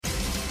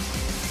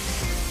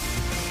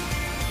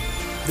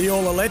The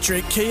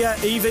all-electric Kia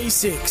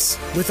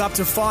EV6 with up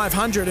to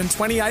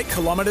 528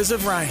 kilometres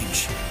of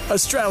range.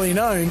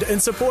 Australian-owned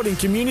and supporting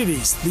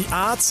communities, the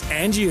arts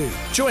and you.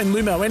 Join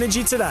Lumo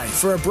Energy today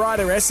for a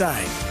brighter SA.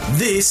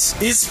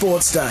 This is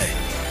Sports Day.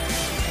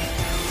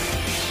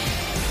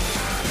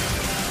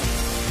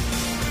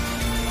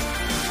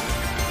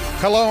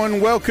 Hello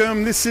and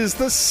welcome. This is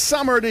the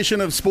summer edition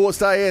of Sports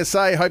Day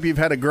SA. Hope you've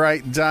had a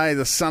great day.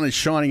 The sun is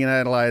shining in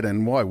Adelaide,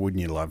 and why wouldn't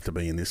you love to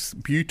be in this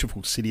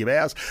beautiful city of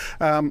ours?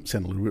 Sound a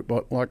little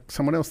bit like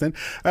someone else then.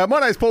 My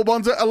name's Paul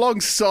Bonza.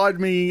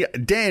 Alongside me,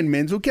 Dan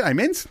Menzel. G'day,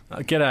 Menz.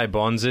 G'day,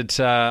 Bonz.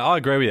 I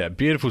agree with you.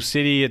 Beautiful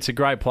city. It's a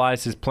great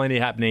place. There's plenty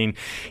happening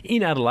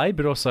in Adelaide,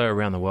 but also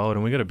around the world,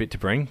 and we've got a bit to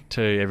bring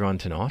to everyone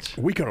tonight.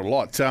 We got a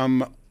lot.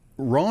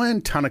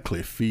 Ryan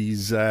Tunnicliffe,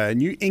 he's a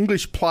new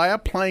English player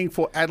playing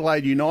for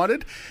Adelaide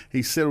United.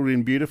 He's settled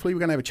in beautifully. We're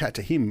going to have a chat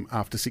to him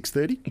after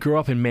 6:30. Grew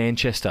up in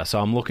Manchester, so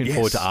I'm looking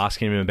forward to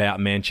asking him about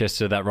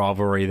Manchester, that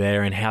rivalry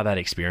there, and how that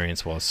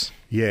experience was.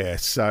 Yeah,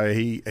 so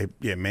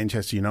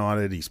Manchester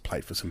United. He's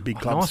played for some big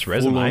clubs. Nice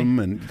resume. Fulham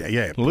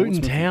and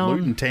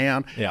Luton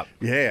Town. Yep.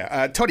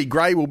 Yeah. Toddy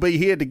Gray will be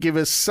here to give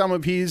us some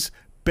of his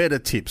better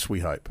tips, we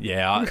hope.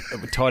 Yeah,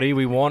 Toddy,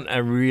 we want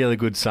a really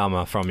good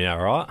summer from you,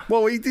 all right?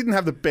 Well, he didn't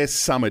have the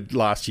best summer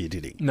last year,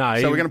 did he? No.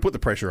 So we're going to put the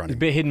pressure on him. A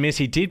bit hit and miss.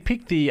 He did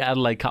pick the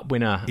Adelaide Cup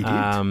winner. He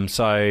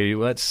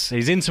did.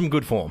 He's in some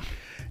good form.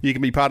 You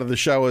can be part of the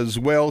show as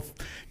well.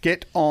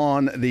 Get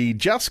on the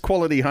Just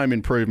Quality Home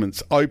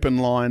Improvements open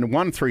line,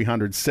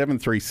 1300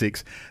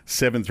 736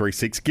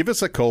 736. Give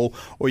us a call,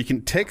 or you can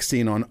text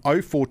in on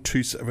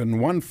 0427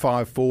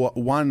 154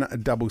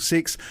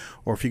 166.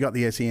 Or if you got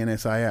the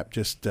SENSA app,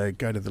 just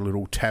go to the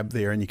little tab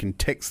there and you can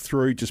text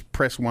through. Just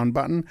press one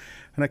button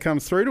and it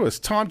comes through to us.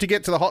 Time to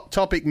get to the hot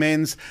topic,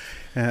 men's.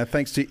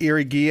 Thanks to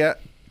Irrigear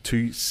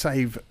to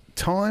save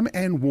time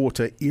and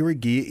water.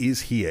 Irrigear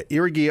is here.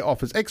 Irrigear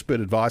offers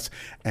expert advice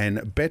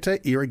and better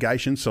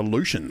irrigation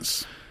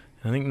solutions.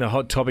 I think the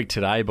hot topic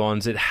today,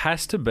 Bonds, it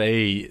has to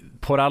be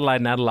Port Adelaide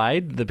and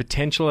Adelaide. The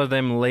potential of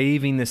them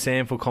leaving the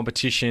SANFL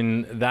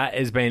competition, that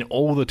has been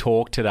all the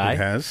talk today. It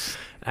has.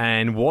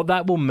 And what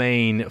that will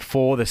mean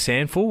for the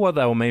SANFL, what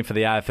that will mean for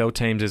the AFL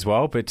teams as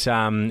well. But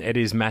it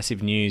is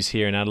massive news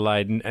here in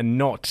Adelaide, and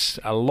not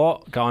a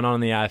lot going on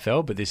in the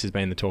AFL, but this has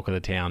been the talk of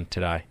the town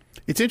today.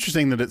 It's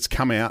interesting that it's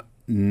come out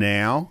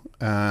now.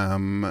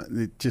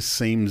 It just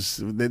seems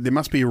there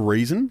must be a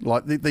reason.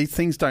 Like these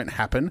things don't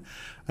happen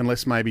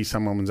unless maybe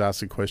someone was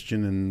asked a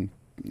question and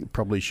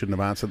probably shouldn't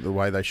have answered the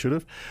way they should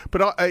have.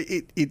 But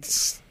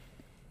is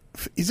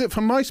it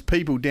for most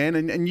people, Dan,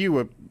 and you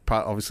were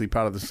obviously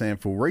part of the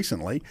SANFL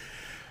recently,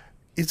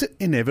 is it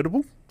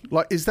inevitable?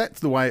 Like, is that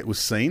the way it was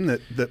seen,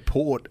 that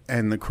Port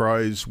and the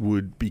Crows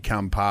would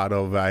become part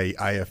of a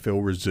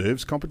AFL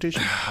reserves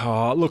competition?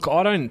 Oh, look,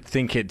 I don't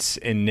think it's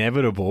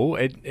inevitable.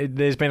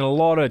 There's been a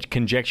lot of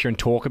conjecture and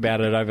talk about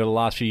it over the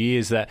last few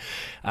years that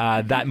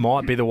that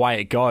might be the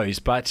way it goes.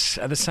 But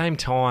at the same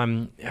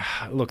time,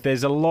 look,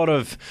 there's a lot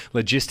of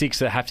logistics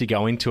that have to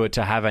go into it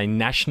to have a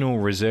national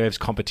reserves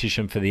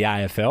competition for the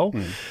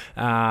AFL.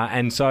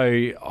 And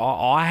so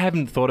I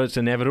haven't thought it's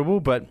inevitable,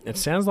 but it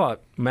sounds like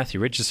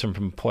Matthew Richardson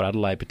from Port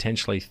Adelaide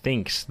potentially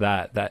thinks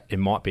that it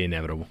might be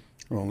inevitable.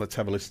 Well, let's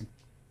have a listen.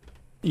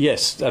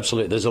 Yes,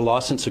 absolutely. There's a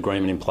licence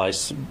agreement in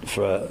place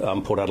for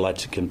Port Adelaide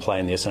to play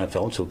in the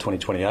SANFL until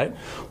 2028.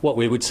 What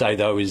we would say,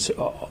 though, is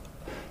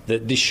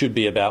that this should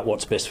be about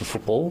what's best for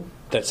football.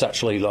 That's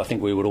actually, I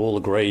think we would all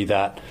agree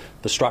that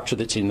the structure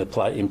that's in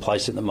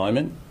place at the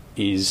moment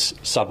is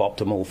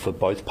suboptimal for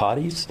both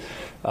parties.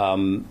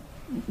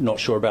 Not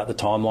sure about the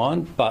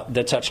timeline, but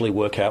let's actually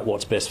work out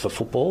what's best for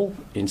football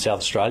in South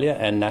Australia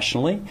and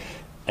nationally,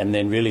 and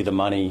then really the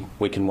money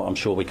I'm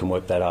sure we can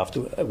work that out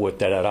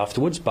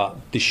afterwards. But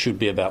this should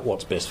be about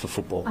what's best for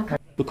football. Okay.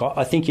 Look,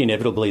 I think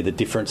inevitably the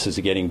differences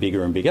are getting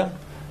bigger and bigger.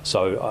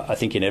 So I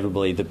think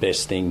inevitably the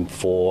best thing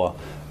for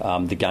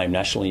the game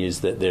nationally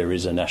is that there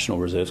is a national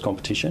reserves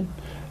competition,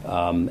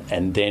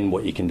 and then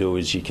what you can do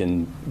is you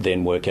can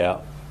then work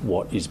out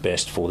what is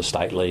best for the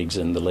state leagues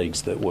and the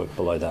leagues that work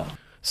below that.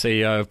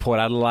 CEO of Port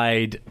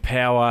Adelaide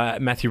Power,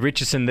 Matthew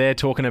Richardson there,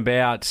 talking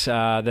about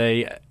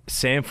the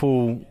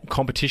SANFL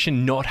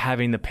competition not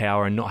having the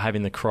power and not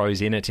having the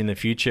Crows in it in the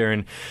future,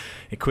 and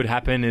it could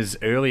happen as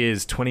early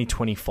as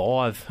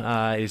 2025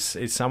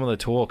 is some of the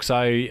talk.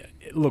 So,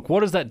 look,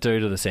 what does that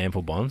do to the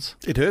SANFL, Bonds?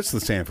 It hurts the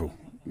SANFL.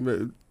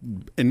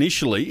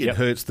 Initially, it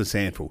hurts the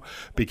SANFL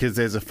because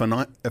there's a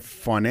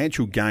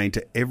financial gain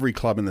to every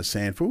club in the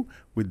SANFL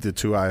with the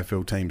two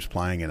AFL teams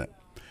playing in it.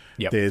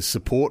 Yep. There's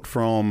support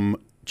from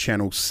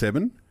Channel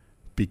 7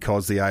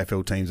 because the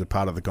AFL teams are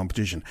part of the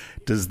competition.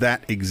 Does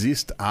that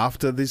exist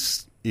after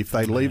this if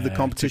they leave the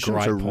competition?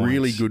 It's a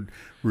really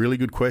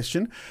good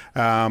question.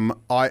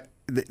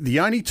 The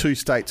only two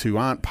states who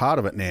aren't part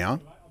of it now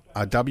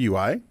are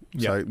WA,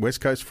 so West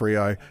Coast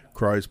Freo,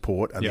 Crows,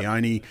 Port are the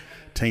only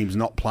teams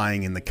not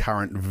playing in the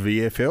current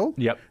VFL.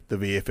 Yep. The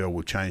VFL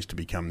will change to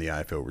become the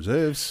AFL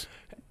reserves.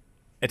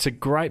 It's a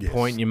great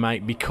point you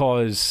make,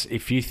 because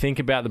if you think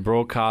about the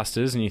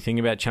broadcasters and you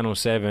think about Channel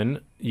 7,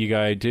 you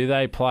go, do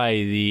they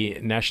play the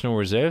National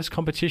Reserves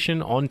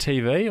competition on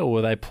TV, or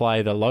will they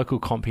play the local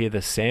comp here, the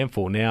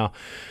SANFL? Now,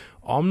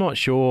 I'm not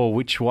sure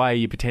which way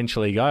you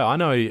potentially go. I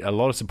know a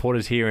lot of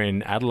supporters here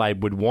in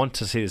Adelaide would want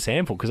to see the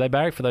SANFL because they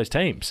barrack for those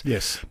teams.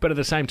 Yes. But at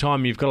the same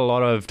time, you've got a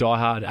lot of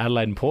diehard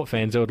Adelaide and Port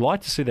fans that would like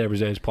to see their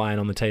reserves playing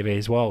on the TV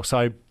as well.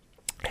 So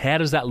how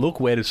does that look?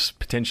 Where does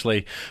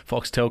potentially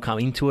Foxtel come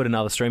into it and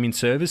other streaming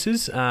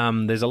services?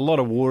 There's a lot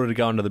of water to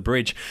go under the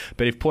bridge.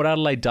 But if Port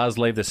Adelaide does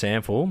leave the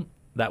SANFL,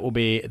 that will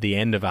be the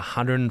end of a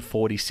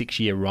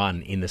 146-year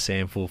run in the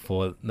SANFL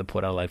for the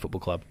Port Adelaide Football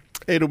Club.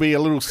 It'll be a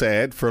little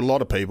sad for a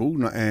lot of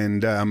people,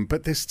 and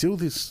but there's still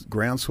this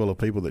groundswell of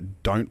people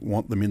that don't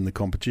want them in the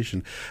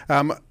competition.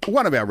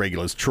 One of our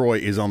regulars, Troy,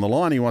 is on the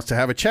line. He wants to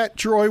have a chat.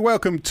 Troy,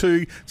 welcome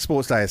to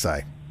Sportsday SA.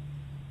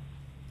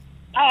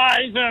 Oh,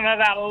 isn't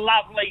it a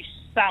lovely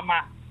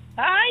summer?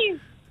 Hey?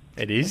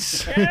 It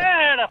is.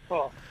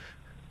 Beautiful.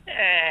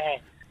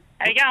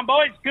 How you going,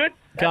 boys? Good?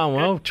 Going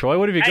well. Troy,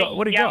 what have you got?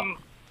 What have you got?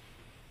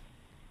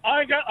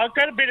 I've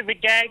got a bit of a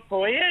gag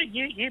for you.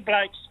 You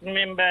blokes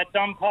remember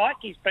Don Pike?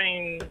 He's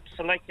been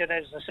selected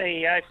as the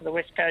CEO for the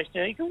West Coast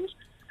Eagles.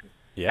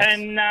 Yes.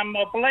 And I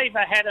believe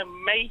I had a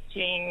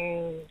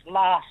meeting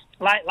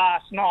late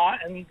last night,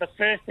 and the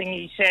first thing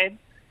he said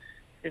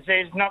is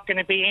there's not going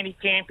to be any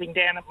camping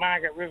down at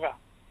Margaret River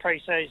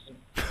pre-season.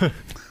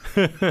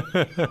 Okay?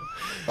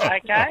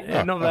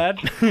 Yeah, not bad.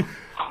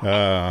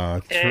 I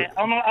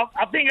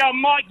think I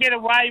might get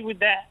away with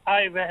that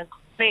over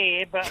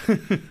there, but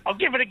I'll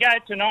give it a go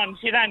tonight. And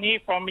if you don't hear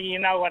from me, you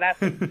know what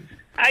happened.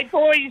 Hey,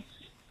 boys,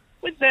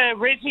 with the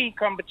RESSIES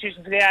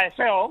competition for the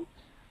AFL,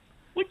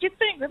 would you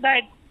think that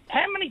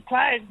how many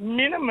players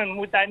minimum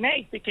would they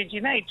need? Because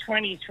you need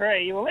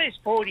 23. Well, there's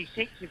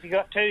 46 if you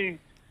got two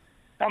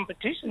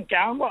competitions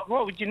going. What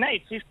would you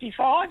need,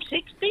 55,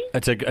 60?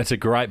 It's a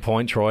great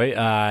point, Troy,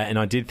 and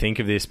I did think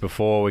of this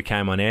before we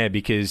came on air,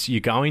 because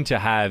you're going to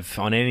have,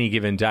 on any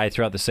given day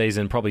throughout the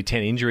season, probably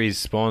 10 injuries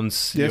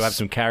spawns. Yes. You have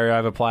some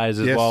carryover players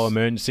as well,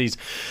 emergencies.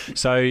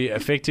 So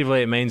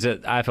effectively it means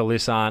that AFL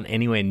lists aren't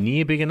anywhere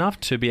near big enough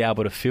to be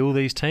able to fill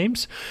these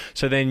teams.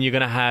 So then you're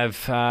going to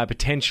have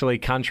potentially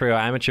country or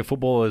amateur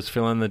footballers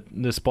filling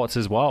the spots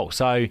as well.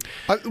 So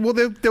well,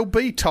 there'll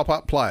be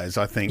top-up players,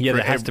 I think,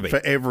 there has to be.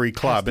 For every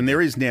club, and there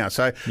is now.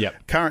 So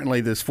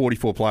currently there's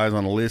 44 players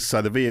on the list,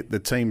 so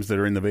the teams that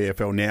are in the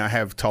VFL now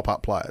have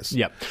top-up players.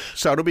 Yep.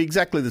 So it'll be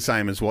exactly the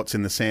same as what's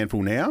in the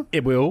SANFL now.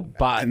 It will,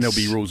 but... And there'll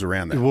be rules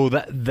around that. Well,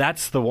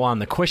 that's the one.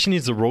 The question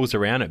is the rules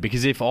around it,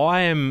 because if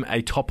I am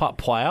a top-up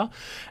player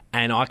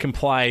and I can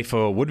play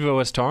for Woodville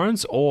West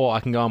Torrens, or I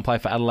can go and play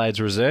for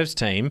Adelaide's reserves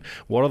team,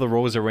 what are the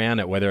rules around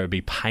it? Whether it be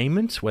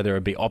payment, whether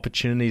it be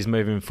opportunities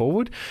moving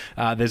forward.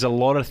 There's a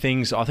lot of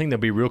things. I think there'll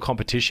be real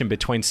competition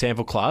between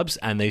SANFL clubs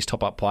and these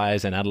top-up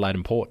players in Adelaide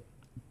and Port.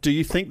 Do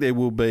you think there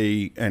will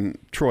be, and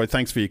Troy,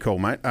 thanks for your call,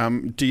 mate,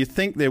 do you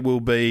think there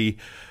will be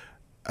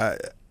a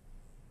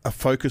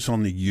focus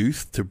on the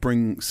youth to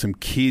bring some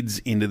kids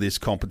into this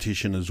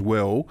competition as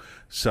well,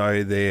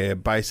 so they're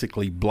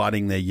basically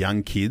blooding their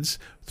young kids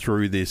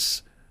through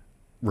this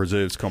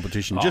reserves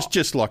competition,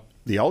 just like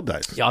the old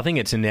days? Yeah, I think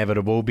it's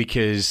inevitable,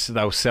 because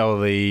they'll sell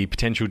the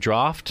potential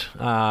draft,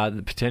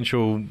 the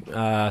potential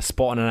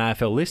spot on an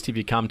AFL list. If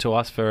you come to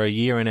us for a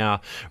year in our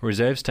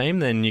reserves team,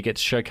 then you get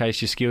to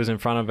showcase your skills in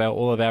front of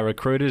all of our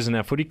recruiters and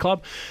our footy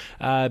club.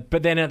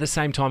 But then at the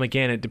same time,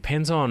 again, it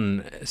depends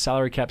on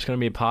salary cap's going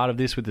to be a part of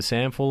this with the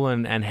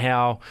SANFL, and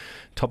how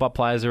top-up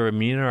players are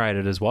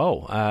remunerated as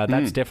well.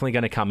 That's definitely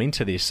going to come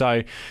into this.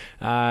 So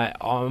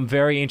I'm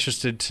very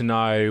interested to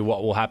know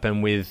what will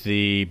happen with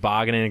the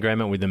bargaining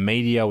agreement with the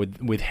media,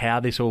 with how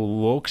this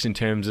all looks in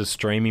terms of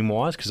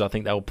streaming-wise, because I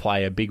think they'll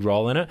play a big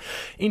role in it.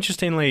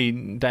 Interestingly,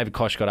 David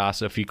Koch got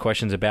asked a few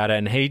questions about it,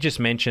 and he just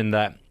mentioned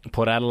that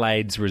Port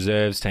Adelaide's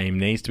reserves team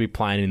needs to be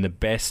playing in the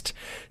best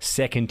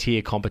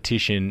second-tier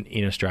competition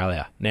in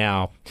Australia.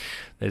 Now,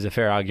 there's a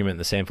fair argument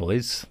the SANFL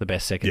is the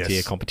best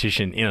second-tier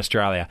competition in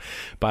Australia,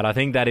 but I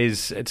think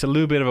it's a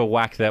little bit of a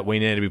whack that we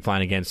need to be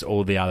playing against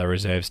all the other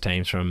reserves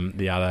teams from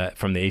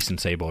the eastern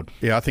seaboard.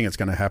 Yeah, I think it's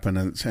going to happen,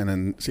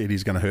 and it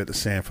is going to hurt the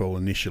SANFL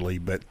initially.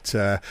 But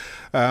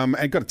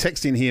I've got a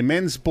text in here.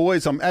 Men's,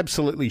 boys, I'm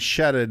absolutely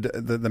shattered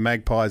that the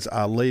Magpies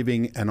are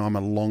leaving, and I'm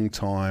a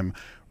long-time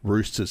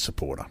Roosters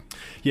supporter.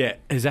 Yeah,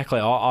 exactly.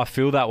 I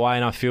feel that way,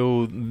 and I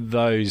feel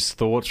those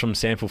thoughts from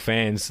SANFL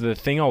fans. The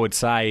thing I would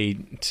say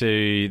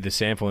to the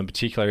SANFL in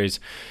particular is,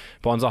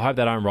 Bonds, I hope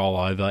they don't roll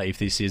over if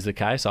this is the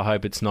case. I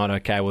hope it's not,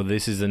 okay, well,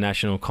 this is the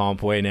national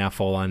comp, we now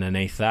fall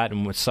underneath that,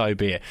 and so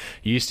be it.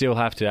 You still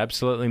have to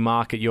absolutely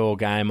market your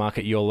game,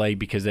 market your league,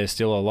 because there's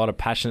still a lot of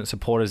passionate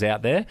supporters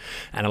out there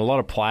and a lot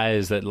of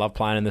players that love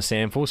playing in the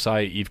SANFL, so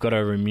you've got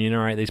to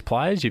remunerate these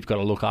players, you've got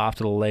to look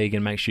after the league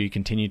and make sure you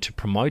continue to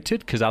promote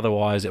it, because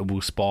otherwise it will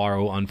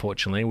spiral,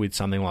 unfortunately, with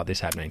something like this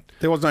happening.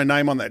 There was no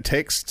name on that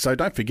text, so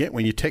don't forget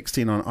when you text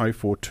in on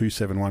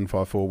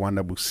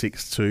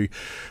 0427154166 to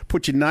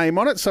put your name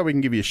on it so we we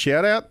can give you a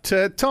shout out.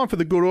 Time for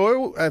the good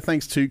oil,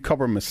 thanks to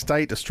Cobram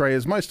Estate,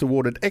 Australia's most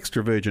awarded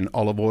extra virgin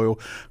olive oil,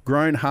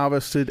 grown,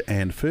 harvested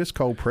and first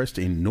cold pressed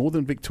in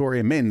Northern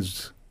Victoria.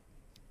 Men's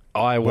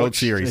World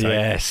Series.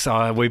 Yes,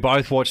 we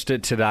both watched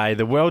it today.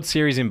 The World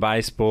Series in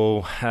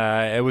baseball,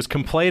 it was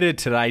completed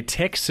today.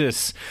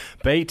 Texas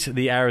beat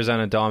the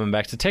Arizona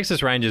Diamondbacks. The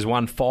Texas Rangers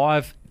won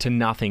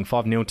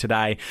 5-0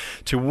 today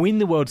to win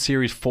the World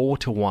Series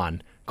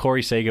 4-1.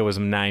 Corey Seager was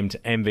named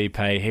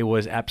MVP. He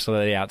was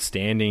absolutely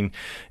outstanding.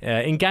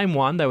 In Game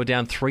 1, they were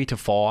down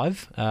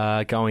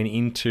 3-5 going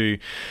into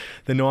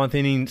the ninth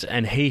innings,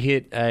 and he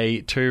hit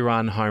a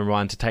 2-run home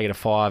run to take it to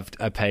 5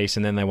 apiece,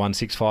 and then they won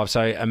 6-5.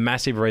 So a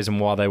massive reason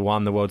why they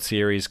won the World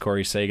Series.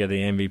 Corey Seager,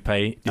 the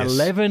MVP. Yes.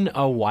 11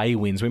 away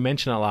wins. We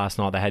mentioned it last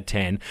night. They had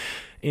 10.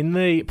 In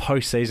the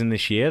postseason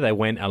this year, they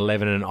went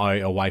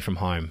 11-0 away from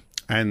home.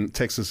 And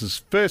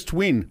Texas's first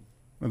win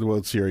of the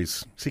World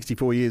Series.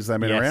 64 years they've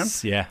been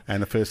around. Yeah.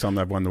 And the first time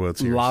they've won the World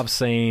Series. Love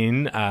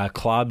seeing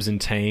clubs and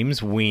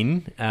teams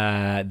win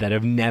that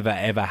have never,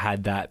 ever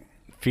had that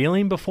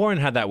feeling before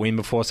and had that win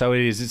before. So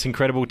it's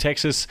incredible.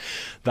 Texas,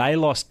 they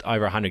lost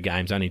over 100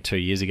 games only 2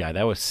 years ago.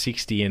 They were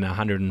 60 and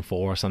 104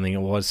 or something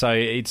it was. So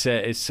it's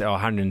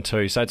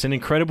 102. So it's an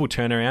incredible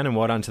turnaround, and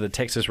well done to the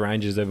Texas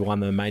Rangers. They've won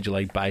the Major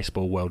League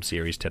Baseball World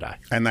Series today.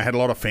 And they had a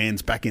lot of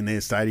fans back in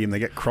their stadium. They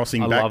get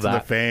crossing back to the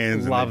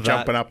fans and they're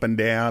jumping up and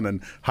down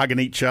and hugging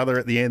each other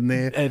at the end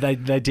there. They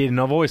did,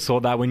 and I've always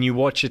thought that when you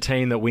watch a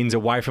team that wins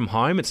away from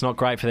home, it's not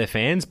great for their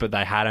fans, but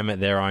they had them at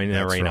their own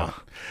arena. Right.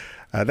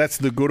 That's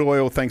the good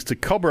oil, thanks to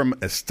Cobram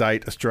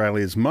Estate,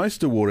 Australia's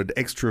most awarded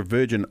extra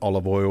virgin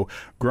olive oil,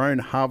 grown,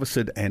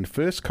 harvested and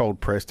first cold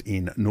pressed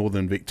in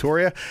Northern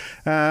Victoria.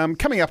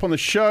 Coming up on the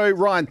show,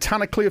 Ryan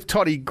Tunnicliffe,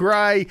 TODD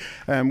Gray.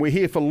 We're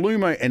here for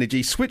Lumo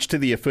Energy. Switch to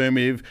the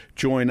affirmative.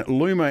 Join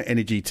Lumo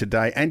Energy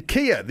today. And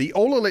Kia, the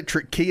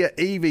all-electric Kia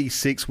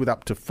EV6 with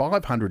up to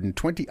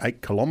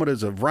 528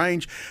 kilometres of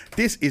range.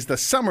 This is the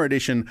summer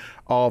edition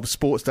of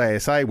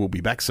Sportsday SA. We'll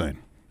be back soon.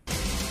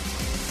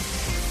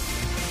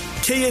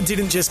 Kia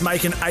didn't just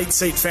make an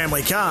 8-seat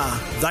family car,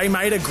 they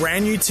made a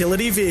grand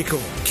utility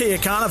vehicle. Kia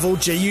Carnival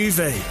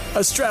GUV.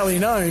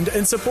 Australian owned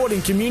and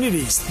supporting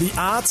communities, the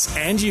arts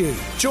and you.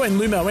 Join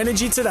Lumo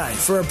Energy today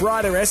for a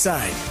brighter SA.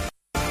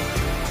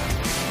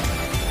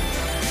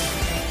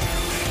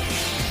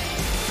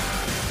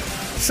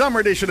 Summer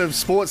edition of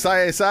Sports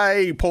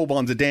ASA. Paul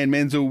Bonds and Dan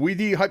Menzel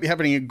with you. Hope you're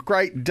having a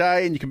great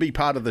day and you can be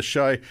part of the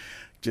show.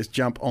 Just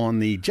jump on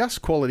the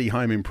Just Quality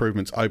Home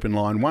Improvements open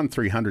line,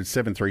 1300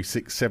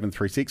 736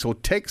 736, or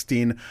text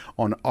in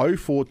on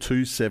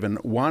 0427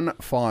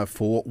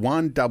 154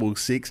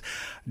 166,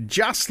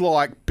 just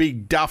like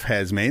Big Duff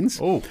has,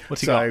 Menz. Oh, what's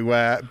he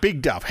got?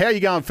 Big Duff. How you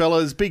going,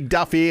 fellas? Big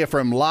Duff here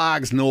from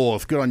Largs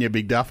North. Good on you,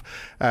 Big Duff.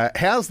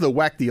 How's the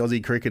whack the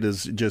Aussie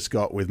cricketers just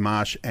got with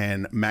Marsh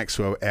and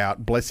Maxwell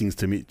out? Blessings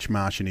to Mitch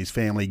Marsh and his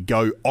family.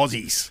 Go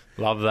Aussies.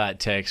 Love that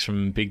text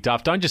from Big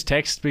Duff. Don't just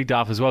text Big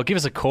Duff as well. Give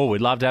us a call.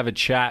 We'd love to have a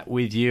chat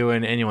with you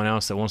and anyone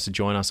else that wants to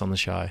join us on the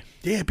show.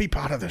 Yeah, be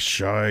part of the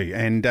show.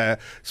 And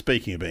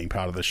speaking of being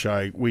part of the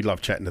show, we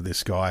love chatting to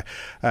this guy,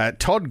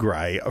 Todd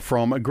Gray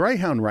from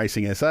Greyhound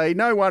Racing SA.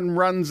 No one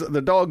runs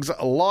the dogs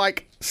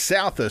like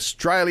South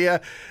Australia.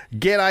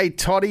 G'day,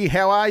 Toddy.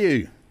 How are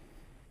you?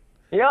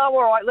 Yeah, I'm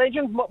all right,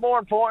 legends. But more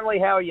importantly,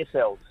 how are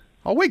yourselves?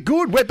 Oh, we're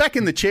good. We're back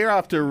in the chair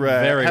after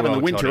having the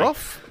winter Toddy.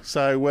 off.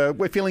 So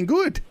we're feeling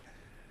good.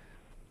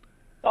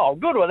 Oh,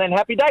 good. Well, then,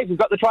 happy days. We've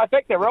got the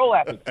trifecta. We're all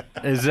happy.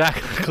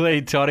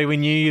 Exactly, Toddy. We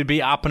knew you'd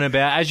be up and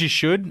about, as you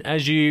should.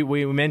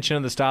 We mentioned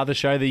at the start of the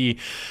show that you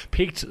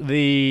picked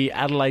the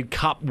Adelaide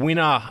Cup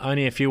winner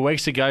only a few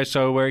weeks ago,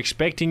 so we're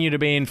expecting you to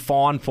be in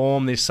fine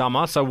form this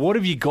summer. So what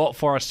have you got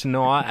for us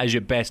tonight as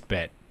your best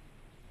bet?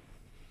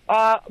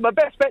 My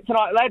best bet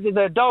tonight, lads, is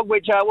a dog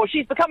which,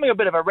 she's becoming a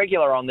bit of a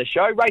regular on the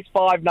show. Race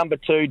 5, number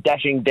 2,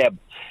 Dashing Deb.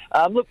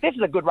 Look, this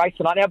is a good race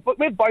tonight. Now, but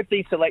with both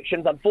these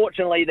selections,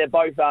 unfortunately, they're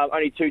both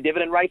only 2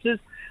 dividend races.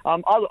 I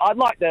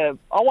want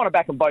to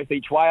back them both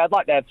each way. I'd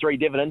like to have 3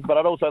 dividends, but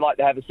I'd also like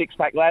to have a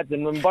 6-pack, lads.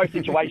 And in both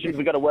situations,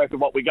 we've got to work with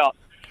what we got.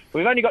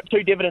 We've only got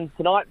 2 dividends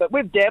tonight, but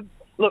with Deb,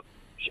 look,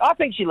 I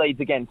think she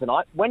leads again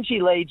tonight. When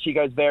she leads, she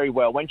goes very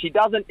well. When she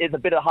doesn't, there's a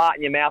bit of heart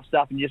in your mouth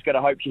stuff, and you just got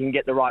to hope she can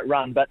get the right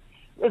run. But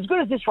as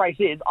good as this race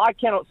is, I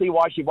cannot see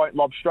why she won't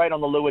lob straight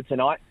on the lure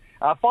tonight.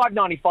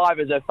 5.95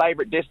 is her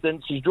favourite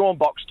distance. She's drawn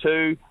box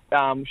 2.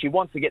 She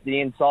wants to get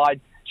the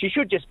inside. She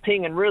should just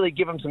ping and really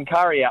give them some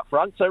curry out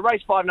front. So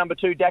race 5, number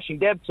 2, Dashing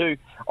Deb, to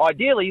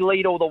ideally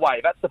lead all the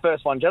way. That's the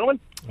first one, gentlemen.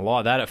 I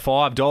like that at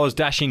 $5,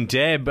 Dashing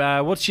Deb.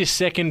 What's your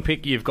second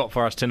pick you've got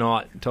for us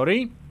tonight,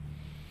 Toddy?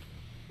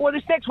 Well,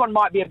 this next one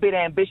might be a bit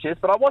ambitious,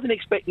 but I wasn't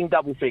expecting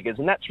double figures,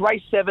 and that's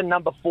race 7,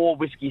 number 4,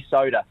 Whiskey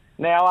Soda.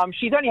 Now,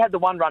 she's only had the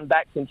one run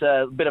back since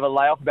a bit of a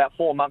layoff, about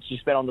 4 months she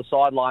spent on the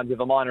sidelines with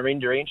a minor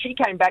injury, and she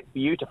came back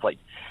beautifully.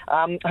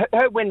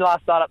 Her win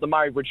last start up the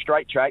Murray Bridge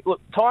Straight Track,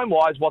 look,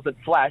 time-wise wasn't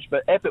flash,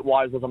 but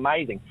effort-wise was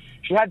amazing.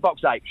 She had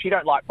box 8. She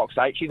don't like box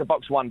 8. She's a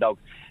box 1 dog.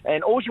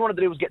 And all she wanted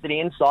to do was get to the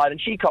inside, and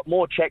she caught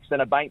more checks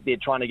than a bank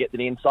did trying to get to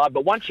the inside.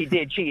 But once she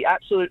did, she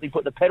absolutely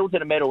put the pedal to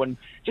the metal and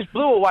just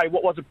blew away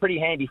what was a pretty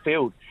handy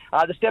field.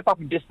 The step up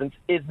in distance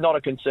is not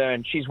a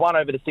concern. She's won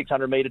over the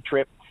 600-metre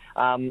trip.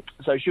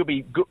 So she'll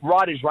be good,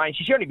 rider's range.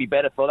 She should only be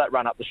better for that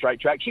run up the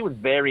straight track. She was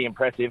very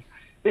impressive.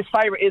 This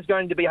favourite is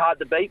going to be hard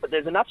to beat, but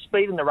there's enough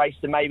speed in the race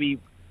to maybe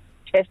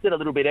test it a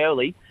little bit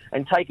early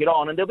and take it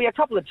on. And there'll be a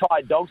couple of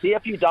tired dogs here. A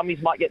few dummies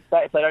might get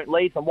spat if they don't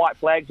lead. Some white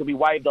flags will be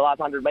waved the last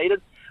 100 metres,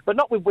 but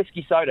not with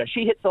Whiskey Soda.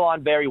 She hits the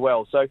line very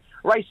well. So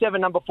race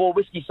 7, number 4,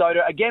 Whiskey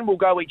Soda. Again, we'll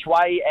go each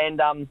way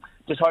and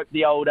just hope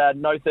the old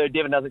no third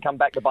dividend doesn't come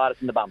back to bite us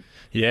in the bum.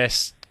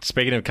 Yes.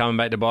 Speaking of coming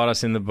back to bite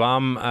us in the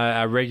bum,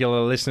 our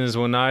regular listeners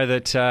will know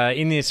that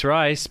in this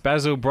race,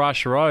 Basil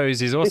Brush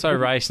Rose is also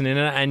racing in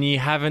it, and you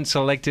haven't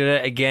selected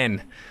it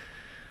again.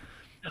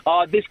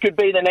 Oh, this could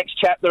be the next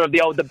chapter of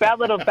the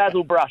Ballad of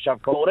Basil Brush,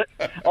 I've called it.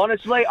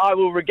 Honestly, I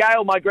will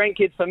regale my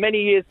grandkids for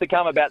many years to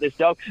come about this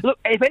dog. Look,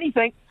 if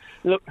anything,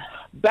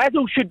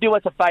 Basil should do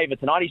us a favour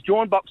tonight. He's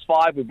drawn box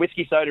 5 with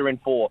Whiskey Soda in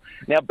 4.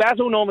 Now,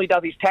 Basil normally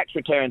does his tax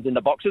returns in the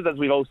boxes, as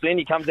we've all seen.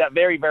 He comes out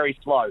very, very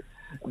slow.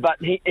 But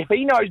if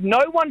he knows,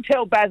 no one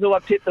tell Basil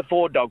I've tipped the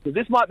 4 dog, because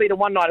this might be the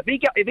one night.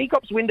 If he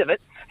cops wind of it,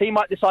 he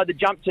might decide to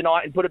jump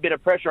tonight and put a bit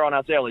of pressure on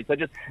us early. So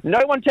just no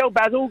one tell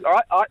Basil.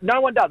 All right?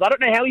 No one does. I don't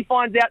know how he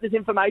finds out this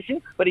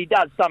information, but he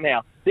does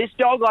somehow. This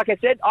dog, like I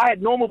said, I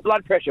had normal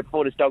blood pressure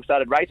before this dog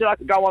started racing. I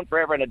could go on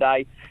forever and a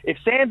day. If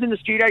Sam's in the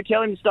studio,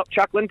 tell him to stop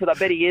chuckling, because I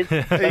bet he is.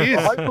 He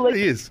is. Hopefully,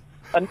 he is.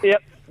 And,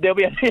 yep.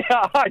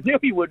 I knew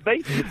he would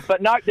be.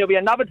 But no, there'll be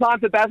another time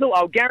for Basil.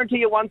 I'll guarantee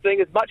you one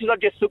thing. As much as I've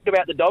just sooked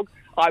about the dog,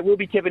 I will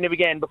be tipping him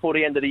again before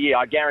the end of the year.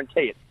 I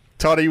guarantee it.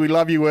 Toddy, we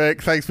love your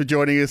work. Thanks for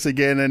joining us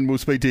again, and we'll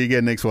speak to you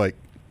again next week.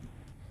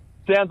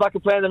 Sounds like a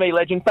plan to me,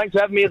 legend. Thanks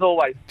for having me as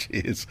always.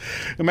 Cheers.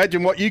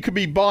 Imagine what you could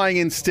be buying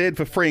instead.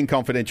 For free and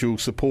confidential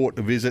support,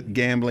 visit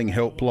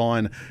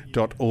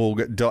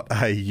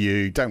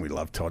gamblinghelpline.org.au. Don't we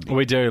love Todd?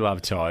 We do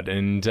love Todd,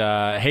 and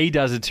he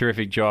does a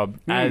terrific job,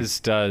 as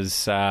does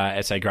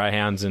SA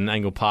Greyhounds and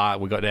Angle Park.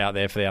 We got out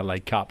there for the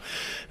Adelaide Cup,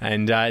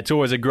 and it's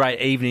always a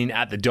great evening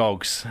at the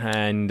Dogs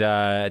and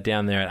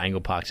down there at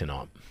Angle Park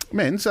tonight.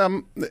 Men's,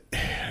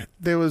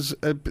 there was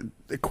a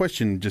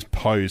question just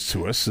posed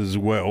to us as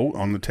well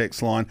on the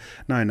text line.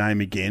 No name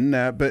again,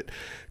 but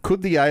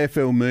could the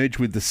AFL merge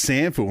with the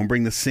SANFL and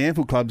bring the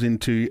SANFL clubs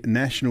into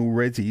national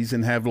RESSIES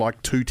and have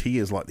like 2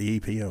 tiers like the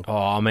EPL? Oh,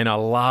 I mean, I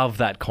love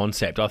that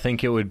concept. I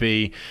think it would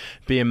be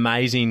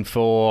amazing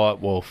for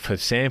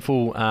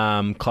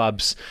SANFL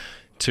clubs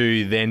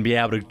to then be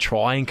able to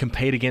try and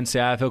compete against the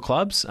AFL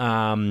clubs.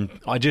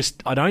 I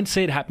don't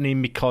see it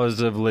happening because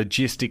of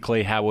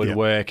logistically how it would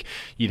work.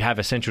 You'd have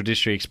a Central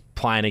Districts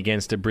playing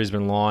against a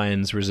Brisbane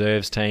Lions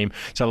reserves team.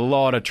 It's a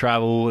lot of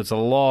travel. It's a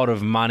lot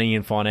of money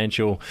and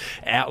financial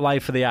outlay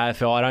for the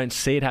AFL. I don't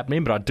see it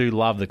happening, but I do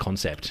love the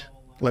concept.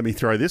 Let me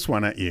throw this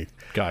one at you.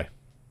 Go.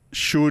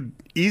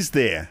 Is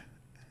there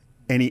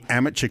any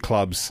amateur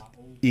clubs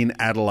in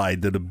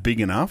Adelaide that are big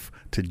enough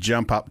to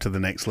jump up to the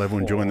next level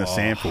and join the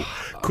SANFL?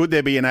 Could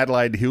there be an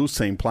Adelaide Hills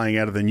team playing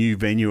out of the new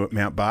venue at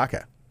Mount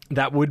Barker?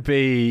 That would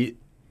be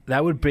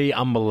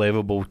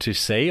unbelievable to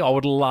see. I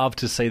would love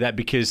to see that,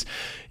 because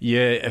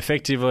you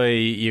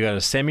got a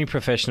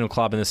semi-professional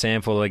club in the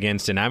SANFL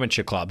against an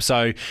amateur club.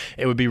 So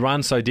it would be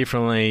run so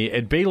differently.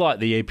 It'd be like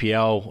the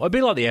EPL. It'd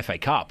be like the FA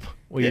Cup,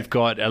 where you've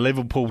got a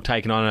Liverpool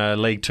taking on a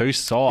League 2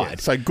 side. Yeah.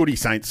 So Goody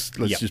Saints,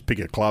 let's just pick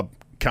a club,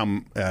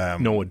 come...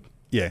 Nord.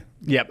 Yeah.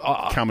 Yep.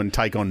 Come and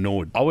take on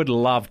Nord. I would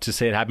love to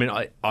see it happen.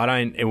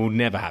 It will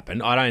never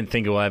happen. I don't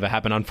think it will ever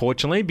happen,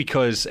 unfortunately,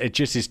 because it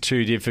just is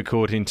too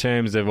difficult in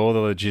terms of all the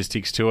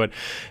logistics to it.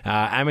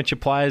 Amateur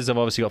players have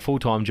obviously got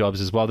full-time jobs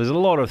as well. There's a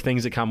lot of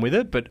things that come with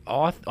it, but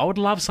I would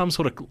love some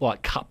sort of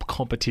like cup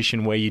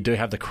competition where you do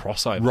have the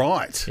crossover.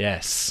 Right.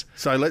 Yes.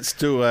 So let's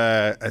do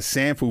a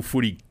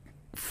SANFL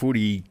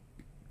footy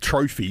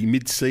trophy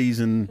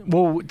mid-season.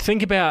 Well,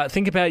 think about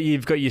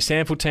you've got your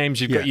SANFL teams,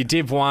 you've got your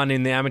Div 1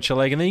 in the amateur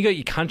league, and then you've got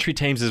your country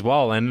teams as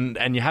well,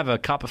 and you have a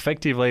cup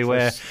effectively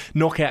where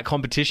knockout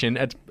competition.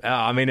 It'd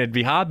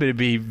be hard, but it'd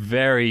be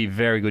very,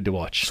 very good to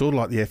watch. Sort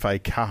of like the FA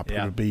Cup.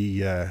 It would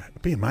be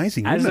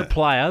amazing, As wouldn't a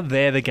player,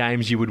 they're the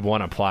games you would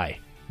want to play.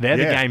 They're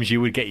the games you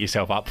would get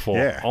yourself up for.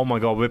 Yeah. Oh my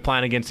God, we're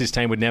playing against this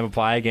team we'd never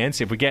play against.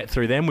 If we get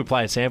through them, we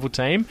play a SANFL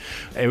team.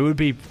 It would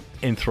be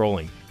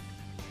enthralling.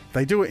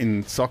 They do it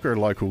in soccer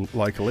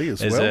locally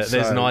as well. There's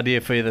an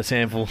idea for you, the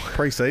SANFL.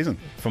 Pre-season.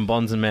 From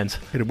Bonds and Men's.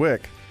 It'll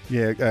work.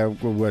 Yeah,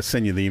 we'll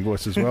send you the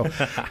invoice as well.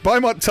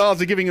 Beaumont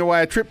Tiles are giving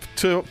away a trip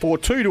for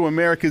 2 to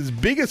America's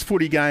biggest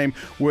footy game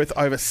worth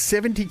over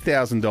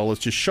 $70,000.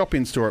 Just shop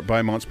in-store at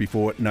Beaumont's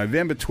before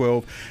November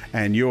 12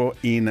 and you're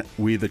in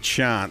with a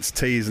chance.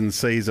 T's and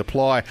C's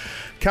apply.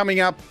 Coming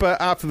up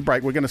after the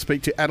break, we're going to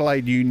speak to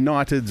Adelaide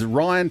United's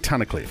Ryan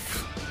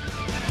Tunnicliffe.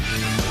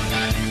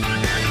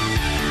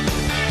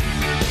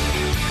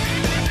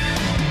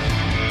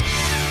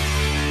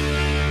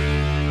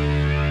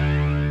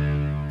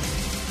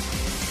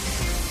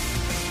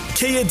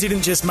 Kia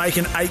didn't just make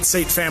an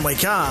 8-seat family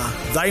car,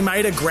 they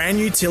made a grand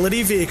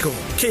utility vehicle,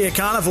 Kia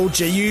Carnival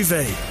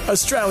GUV.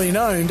 Australian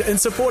owned and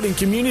supporting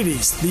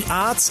communities, the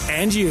arts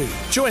and you.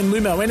 Join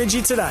Lumo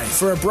Energy today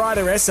for a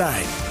brighter SA.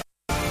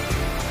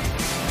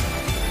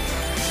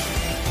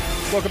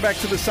 Welcome back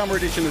to the summer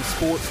edition of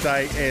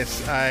Sportsday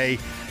SA.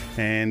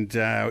 And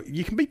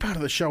you can be part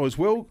of the show as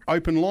well.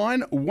 Open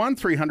line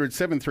 1300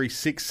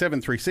 736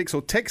 736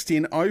 or text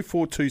in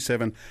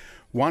 0427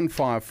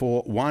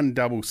 154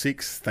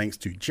 166 thanks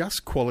to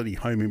Just Quality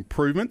Home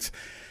Improvements.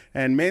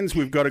 And men's,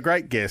 we've got a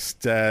great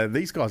guest.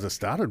 These guys have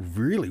started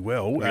really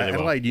well.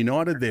 Adelaide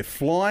United, they're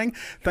flying.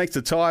 Thanks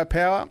to Tyre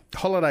Power.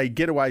 Holiday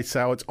Getaway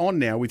Sale, it's on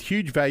now with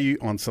huge value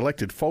on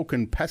selected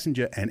Falcon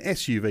passenger and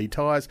SUV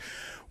tyres.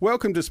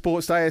 Welcome to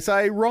Sports Day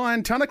SA.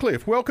 Ryan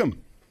Tunnicliffe,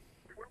 welcome.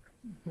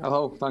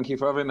 Hello, thank you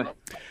for having me.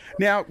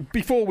 Now,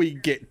 before we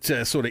get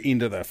sort of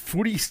into the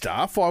footy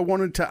stuff, I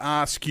wanted to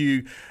ask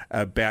you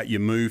about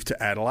your move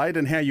to Adelaide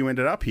and how you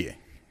ended up here.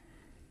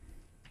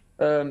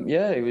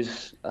 It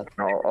was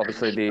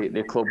obviously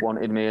the club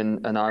wanted me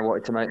and I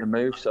wanted to make the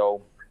move,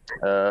 so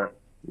it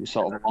was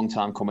sort of a long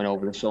time coming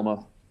over the summer,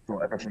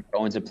 got everything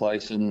going into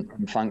place, and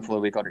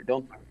thankfully we got it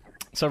done.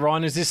 So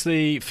Ryan, is this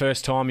the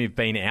first time you've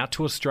been out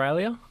to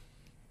Australia?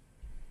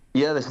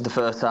 Yeah, this is the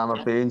first time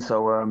I've been,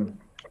 so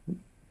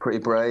pretty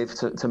brave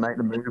to make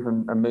the move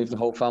and move the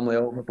whole family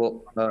over, but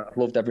I've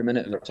loved every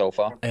minute of it so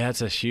far. Yeah,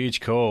 it's a huge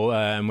call,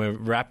 and we're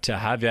rapt to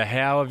have you.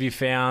 How have you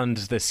found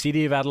the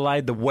city of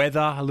Adelaide, the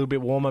weather, a little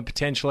bit warmer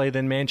potentially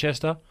than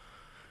Manchester?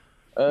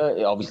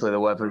 Obviously the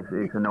weather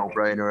is a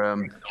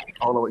no-brainer,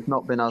 although it's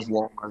not been as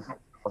warm as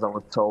I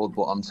was told,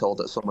 but I'm told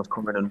that summer's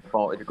coming and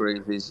 40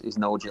 degrees is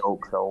no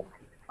joke, so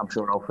I'm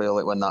sure I'll feel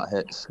it when that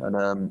hits.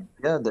 And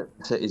the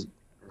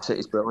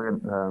city's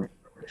brilliant.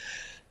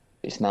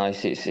 It's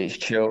nice, it's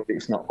chilled,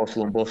 it's not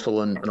hustle and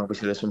bustle, and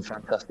obviously there's some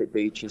fantastic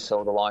beaches,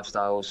 so the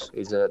lifestyle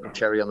is the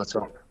cherry on the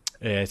top.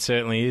 Yeah, it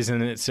certainly is,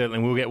 and it certainly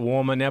will get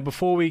warmer. Now,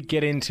 before we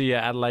get into your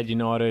Adelaide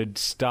United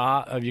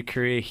start of your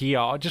career here,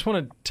 I just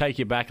want to take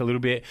you back a little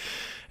bit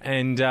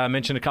and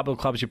mention a couple of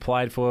clubs you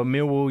played for.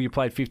 Millwall, you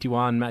played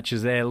 51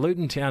 matches there.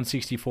 Luton Town,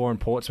 64, and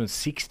Portsmouth,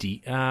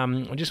 60.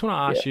 I just want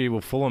to ask you,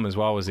 Fulham as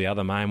well was the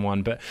other main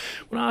one, but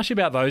I want to ask you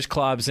about those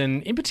clubs,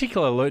 and in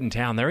particular Luton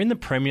Town. They're in the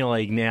Premier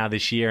League now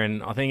this year,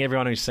 and I think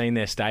everyone who's seen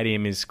their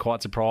stadium is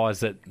quite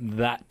surprised that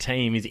that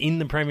team is in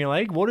the Premier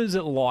League. What is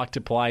it like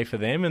to play for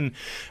them, and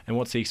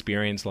what's the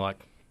experience like?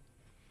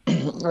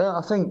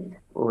 I think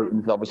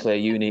Luton's obviously a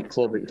unique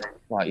club. It's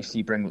like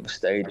you bring up the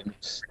stadium,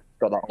 it's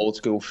got that old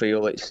school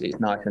feel. It's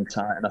nice and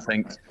tight, and I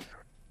think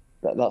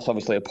that's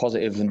obviously a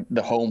positive. And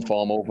the home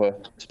form over,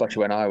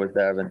 especially when I was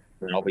there, and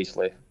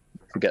obviously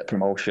to get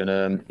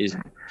promotion is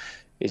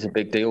a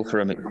big deal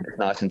for them. It's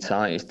nice and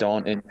tight. It's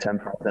daunting,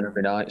 10,000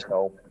 every night.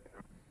 So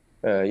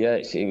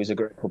it was a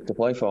great club to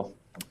play for.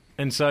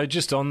 And so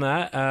just on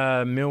that,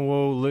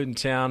 Millwall, Luton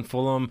Town,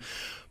 Fulham,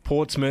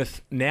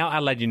 Portsmouth, now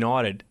Adelaide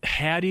United,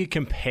 how do you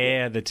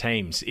compare the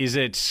teams? Is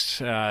it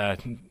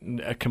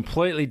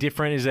completely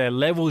different? Is there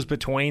levels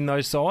between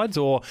those sides,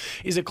 or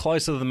is it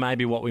closer than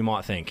maybe what we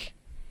might think?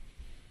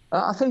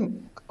 I think,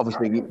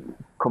 obviously,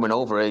 coming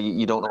over here,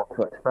 you don't know what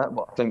to expect,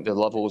 but I think the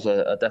levels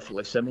are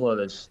definitely similar.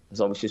 There's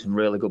obviously some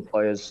really good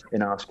players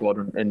in our squad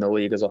and in the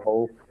league as a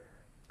whole.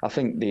 I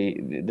think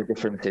the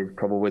difference is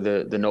probably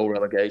the no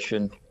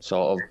relegation,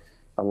 sort of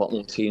a lot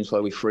more teams play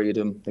with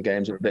freedom. The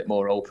games are a bit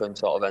more open,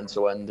 sort of end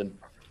to end, and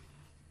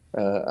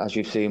as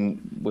you've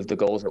seen with the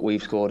goals that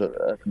we've scored,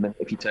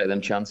 if you take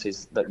them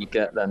chances that you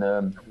get, then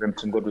you're in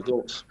some good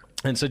results.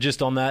 And so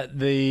just on that,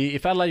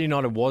 if Adelaide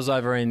United was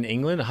over in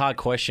England, a hard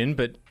question,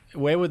 but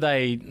where would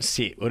they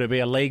sit? Would it be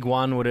a League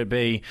One? Would it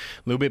be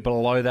a little bit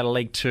below that, a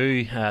League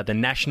Two, the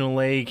National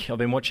League? I've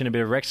been watching a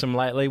bit of Wrexham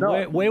lately.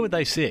 No. Where would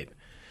they sit?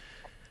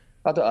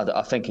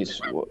 I think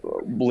it's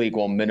League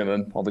One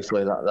minimum.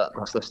 Obviously,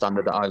 that's the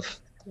standard that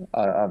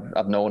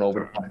I've known over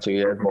the past 2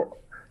 years, but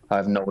I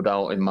have no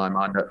doubt in my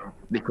mind that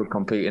they could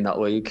compete in that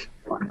league.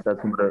 Like I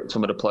said,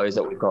 some of the players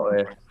that we've got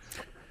here,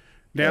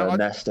 now,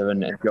 Nesta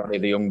and Johnny,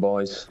 the young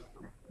boys.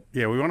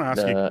 Yeah, we want to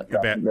ask you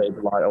about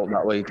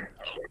that league.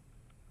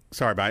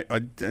 Sorry, mate.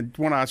 I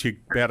want to ask you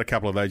about a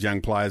couple of those young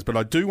players, but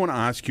I do want to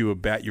ask you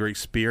about your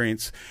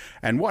experience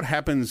and what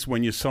happens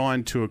when you're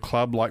signed to a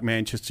club like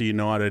Manchester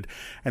United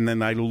and then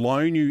they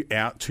loan you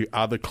out to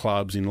other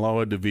clubs in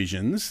lower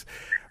divisions.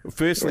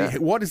 Firstly,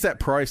 what is that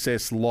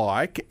process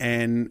like,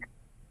 and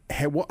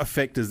what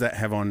effect does that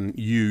have on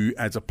you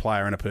as a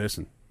player and a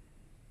person?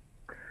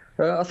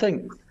 I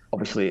think,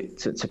 obviously,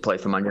 to play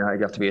for Man United,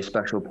 you have to be a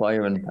special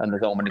player, and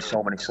there's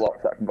so many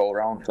slots that can go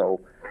around.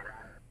 So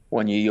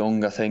when you're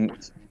young, I think,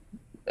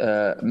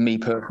 me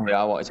personally,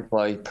 I wanted to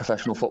play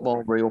professional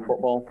football, real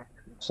football.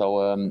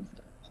 So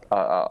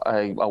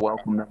I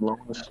welcome them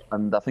loans,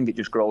 and I think it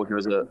just grows you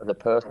as a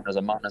person, as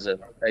a man, as a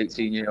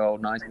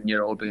 18-year-old,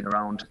 19-year-old, being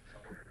around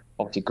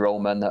obviously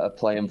grown men that are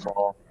playing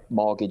for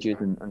mortgages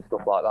and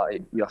stuff like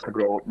that. You have to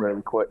grow up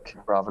really quick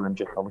rather than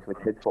just obviously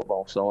kid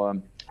football. So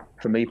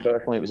for me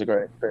personally, it was a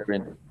great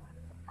experience.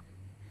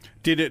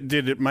 Did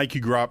it make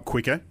you grow up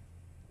quicker?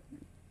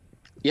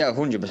 Yeah,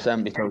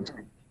 100%, because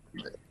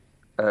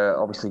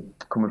obviously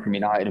coming from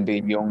United and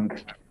being young,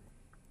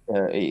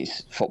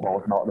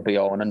 football's not the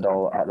be-all and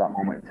end-all at that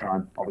moment in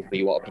time. Obviously,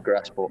 you want to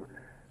progress, but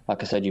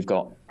like I said, you've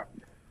got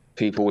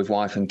people with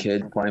wife and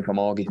kids playing for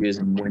mortgages,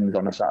 and wins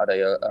on a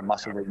Saturday are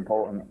massively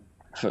important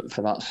for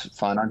that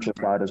financial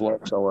side as well.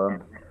 So,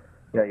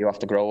 yeah, you have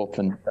to grow up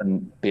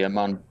and be a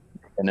man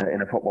in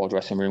a football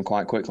dressing room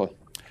quite quickly.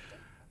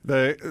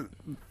 The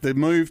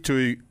move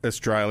to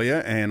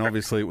Australia, and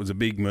obviously it was a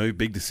big move,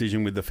 big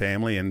decision with the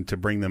family and to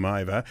bring them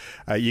over.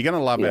 You're going to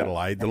love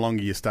Adelaide. The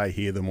longer you stay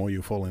here, the more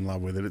you'll fall in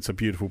love with it. It's a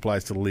beautiful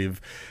place to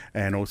live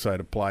and also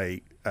to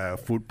play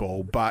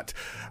football. But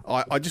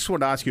I just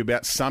want to ask you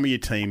about some of your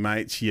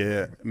teammates.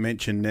 You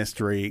mentioned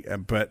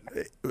Nestri, but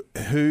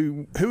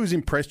who has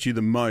impressed you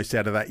the most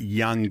out of that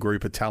young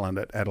group of talent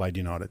at Adelaide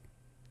United?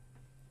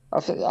 I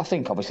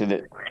think obviously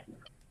that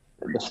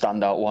the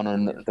standout one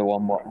and the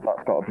one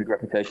that's got a big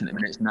reputation at the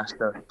minute is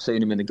Nesta.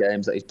 Seeing him in the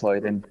games that he's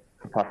played in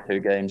the past 2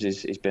 games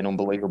has been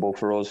unbelievable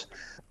for us.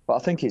 But I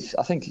think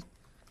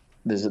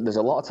there's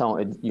a lot of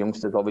talented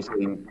youngsters.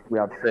 Obviously, we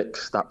had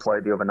 6 that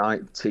played the other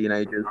night,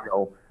 teenagers.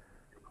 So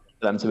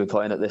for them to be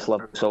playing at this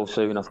level so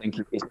soon, I think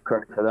it's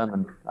credit to them,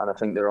 and I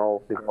think they've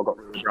all got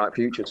really bright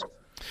futures.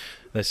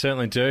 They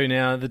certainly do.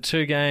 Now, the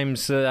 2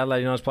 games Adelaide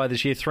United's played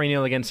this year,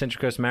 3-0 against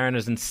Central Coast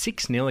Mariners and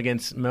 6-0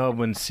 against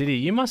Melbourne City.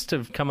 You must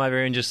have come over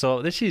here and just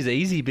thought, this is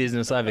easy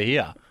business over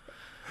here.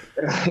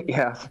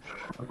 Yeah,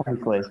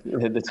 obviously,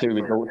 the 2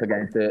 results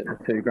against the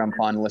 2 grand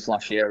finalists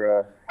last year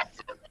are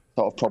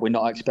sort of probably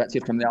not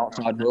expected from the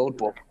outside world,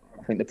 but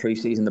I think the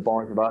pre-season the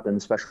boys have had, and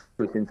especially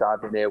since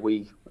I've been here,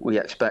 we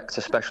expect,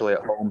 especially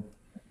at home,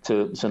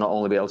 to not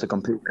only be able to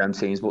compete with them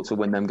teams, but to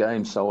win them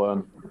games.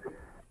 So,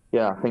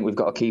 yeah, I think we've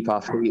got to keep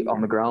our feet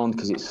on the ground,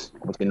 because it's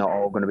obviously not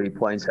all going to be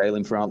plain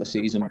sailing throughout the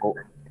season, but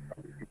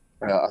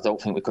I don't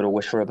think we could have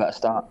wished for a better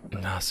start.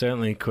 No,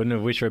 certainly couldn't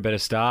have wished for a better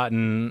start.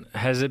 And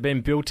has it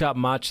been built up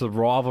much, the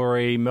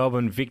rivalry,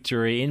 Melbourne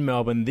victory in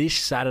Melbourne this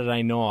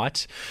Saturday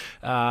night?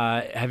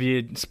 Have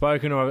you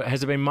spoken, or has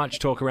there been much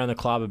talk around the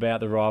club about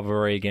the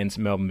rivalry against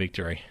Melbourne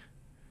victory?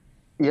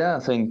 Yeah, I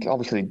think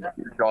obviously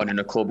joining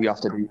a club, you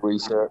have to do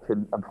research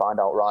and find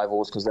out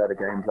rivals, because they're the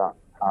games that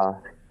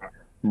are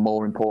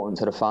more important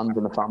to the fans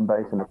and the fan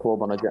base and the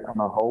club on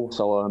a whole.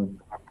 So,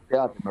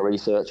 yeah, I've done my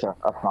research.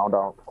 I found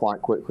out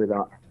quite quickly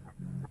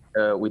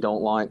that we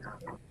don't like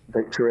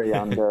victory,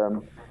 and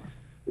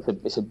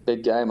it's a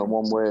big game and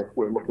one we're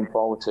looking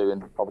forward to,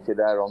 and obviously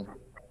they're on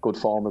good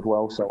form as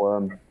well.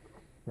 So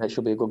it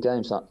should be a good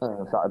game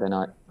Saturday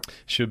night.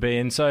 Should be.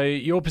 And so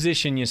your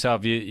position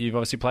yourself, you've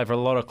obviously played for a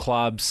lot of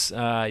clubs.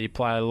 You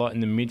play a lot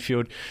in the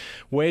midfield.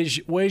 Where's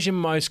your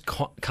most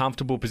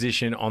comfortable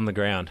position on the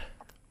ground?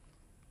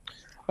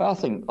 Well, I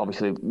think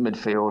obviously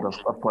midfield.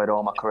 I've played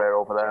all my career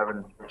over there,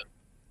 and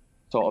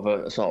sort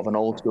of an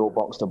old school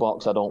box to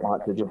box. I don't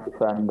like to just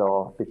defend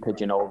or be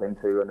pigeonholed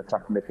into an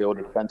attacking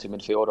midfielder, defensive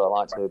midfielder. I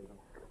like to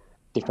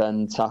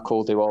defend,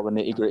 tackle, do all the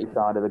nitty gritty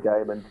side of the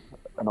game, and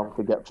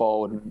obviously get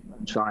forward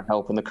and try and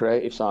help on the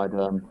creative side.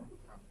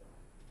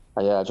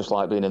 Yeah, I just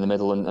like being in the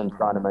middle and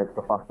trying to make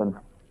stuff happen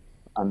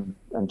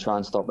and try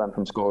and stop them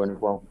from scoring as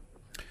well.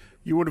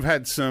 You would have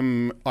had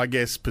some, I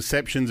guess,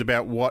 perceptions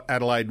about what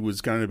Adelaide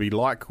was going to be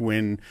like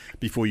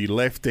before you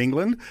left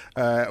England.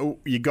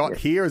 You got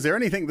here. Is there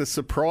anything that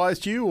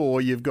surprised you,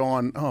 or you've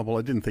gone, oh, well,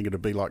 I didn't think it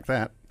would be like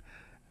that?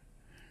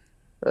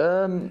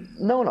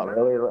 No, not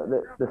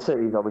really. The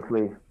city's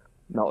obviously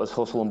not as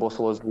hustle and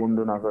bustle as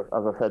London,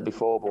 as I said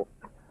before,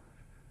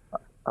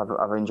 but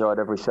I've enjoyed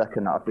every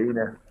second that I've been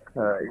here.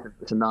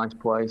 It's a nice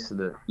place.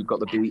 You've got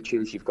the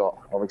beaches, you've got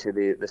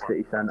obviously the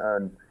city centre,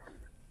 and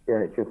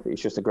yeah,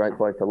 it's just a great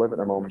place to live at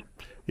the moment.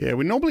 Yeah,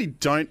 we normally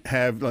don't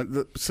have,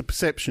 the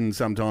perception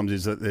sometimes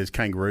is that there's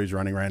kangaroos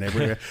running around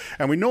everywhere,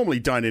 and we normally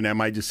don't in our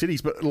major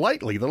cities, but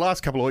lately, the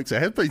last couple of weeks, there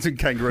have been some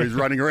kangaroos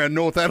running around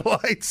North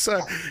Adelaide, so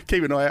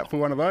keep an eye out for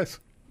one of those.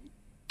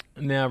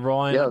 Now,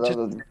 Ryan...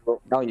 Yeah,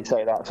 now you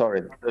say that,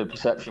 sorry, the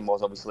perception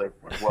was obviously,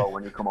 as well,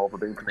 when you come over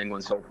being from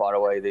England so far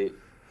away, the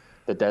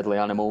deadly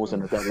animals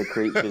and the deadly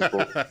creatures,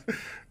 but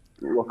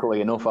luckily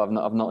enough, I've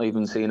not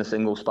even seen a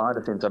single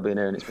spider since I've been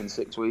here, and it's been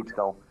 6 weeks,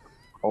 so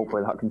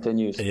hopefully that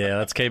continues. Yeah,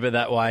 let's keep it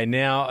that way.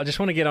 Now, I just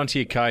want to get onto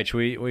your coach.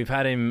 We've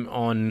had him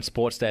on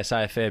Sportsday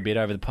say a fair bit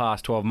over the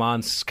past 12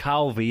 months.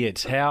 Carl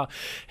Viet, how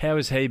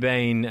has he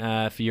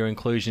been for your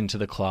inclusion to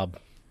the club?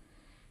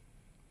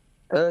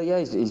 Yeah,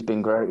 he's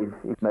been great.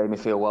 He's made me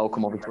feel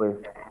welcome, obviously.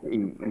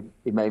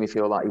 He made me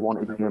feel like he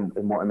wanted me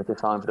and wanted me to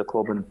sign for the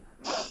club, and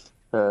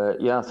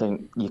yeah, I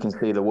think you can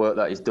see the work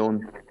that he's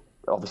done,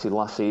 obviously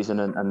last season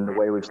and the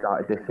way we've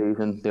started this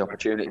season, the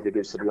opportunities he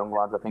gives to the young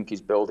lads. I think he's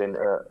building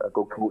a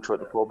good culture at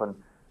the club, and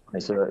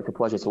it's a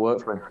pleasure to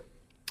work for him.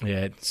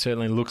 Yeah, it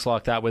certainly looks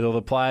like that with all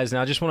the players.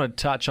 Now, I just want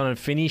to touch on and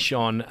finish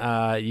on,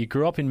 you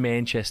grew up in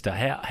Manchester.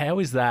 How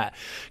is that,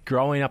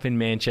 growing up in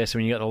Manchester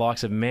when you got the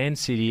likes of Man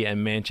City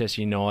and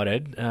Manchester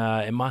United?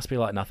 It must be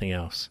like nothing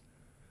else.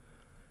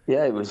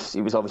 Yeah, it was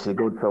obviously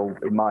good. So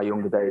in my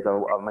younger days,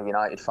 I'm a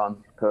United fan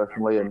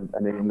personally, and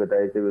in younger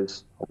days it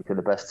was obviously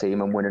the best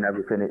team and winning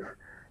everything. It's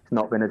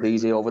not been as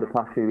easy over the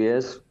past few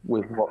years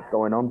with what's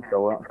going on,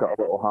 so that's got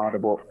a little harder.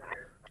 But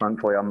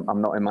thankfully,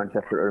 I'm not in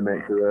Manchester to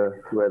make to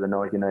hear the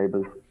noisy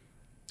neighbours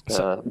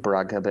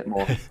brag a bit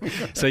more.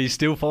 So you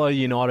still follow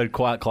United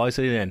quite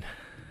closely then?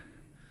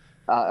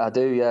 I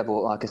do, yeah,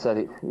 but like I said,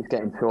 it's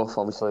getting tough.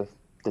 Obviously,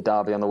 the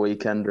derby on the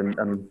weekend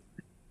and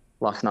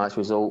last night's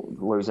result,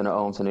 losing at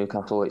home to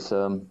Newcastle, it's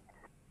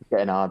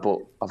getting hard. But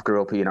I've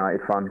grew up a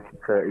United fan,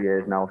 30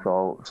 years now,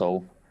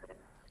 so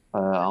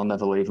I'll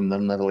never leave them. They'll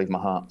never leave my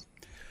heart.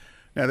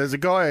 Now, there's a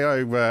guy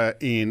over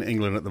in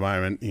England at the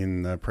moment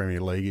in the Premier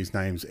League. His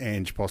name's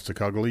Ange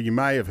Postecoglou. You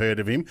may have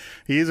heard of him.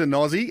 He is an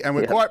Aussie, and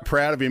we're quite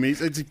proud of him.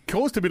 It's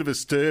caused a bit of a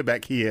stir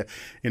back here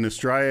in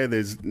Australia.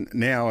 There's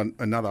now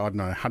another,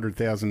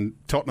 100,000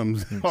 Tottenham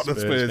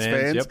Spurs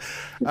fans.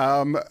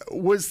 Yep.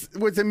 Was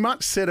there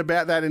much said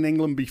about that in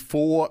England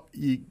before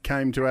you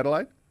came to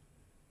Adelaide?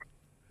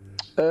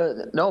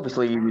 No,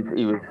 obviously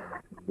he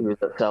was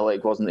at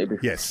Celtic, wasn't he?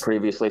 Yes.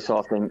 Previously, so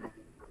I think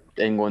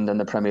England and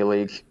the Premier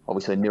League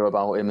obviously knew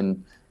about him,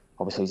 and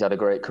obviously he's had a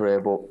great career,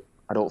 but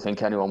I don't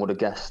think anyone would have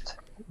guessed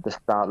the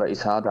start that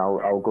he's had,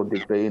 how good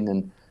he's been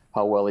and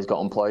how well he's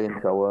gotten playing.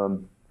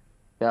 So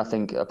I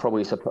think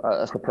probably a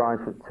surprise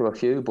to a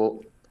few, but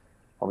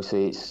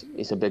obviously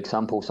it's a big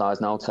sample size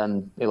now,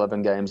 10,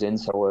 11 games in,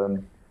 so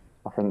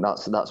I think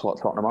that's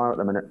what Tottenham are at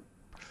the minute.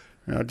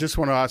 I just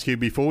want to ask you,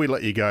 before we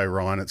let you go,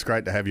 Ryan, it's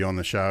great to have you on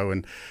the show,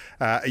 and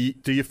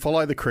do you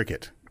follow the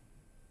cricket?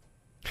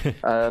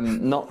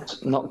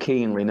 Not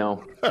keenly,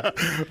 no.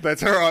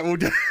 That's all right.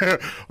 I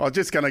was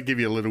just going to give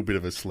you a little bit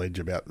of a sledge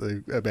about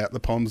the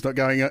Poms not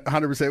going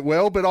 100%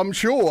 well, but I'm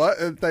sure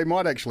they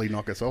might actually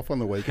knock us off on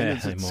the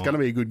weekend. It's going to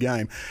be a good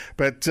game.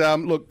 But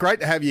look, great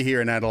to have you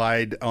here in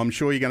Adelaide. I'm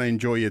sure you're going to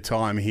enjoy your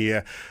time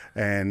here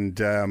and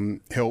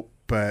help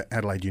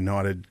Adelaide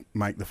United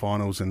make the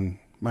finals and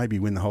maybe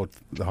win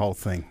the whole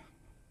thing.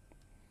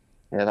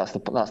 Yeah, that's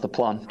the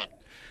plan.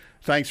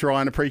 Thanks,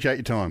 Ryan. Appreciate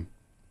your time.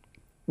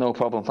 No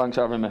problem. Thanks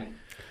for having me.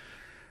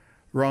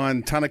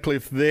 Ryan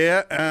Tunnicliffe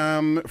there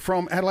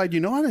from Adelaide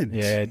United.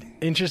 Yeah,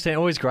 interesting.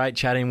 Always great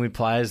chatting with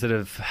players that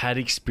have had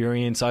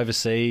experience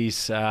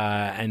overseas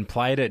and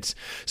played at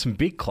some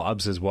big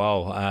clubs as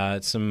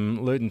well.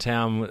 Some Luton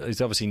Town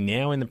is obviously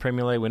now in the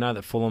Premier League. We know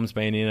that Fulham's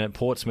been in it.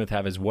 Portsmouth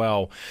have as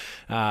well.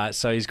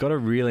 So he's got a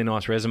really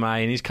nice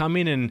resume, and he's come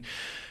in and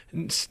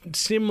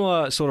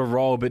similar sort of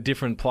role but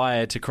different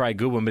player to Craig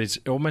Goodwin, but it's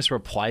almost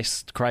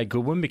replaced Craig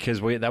Goodwin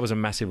because that was a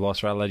massive loss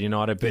for Adelaide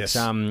United. But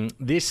yes.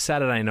 This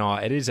Saturday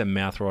night, it is a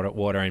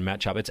mouth-watering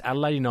matchup. It's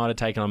Adelaide United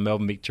taking on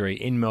Melbourne Victory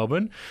in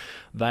Melbourne.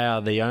 They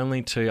are the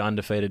only two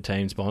undefeated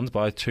teams, Bonds,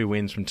 both 2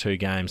 wins from 2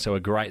 games, so a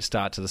great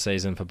start to the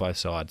season for both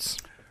sides.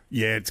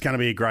 Yeah, it's going to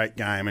be a great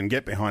game, and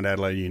get behind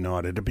Adelaide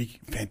United. It'd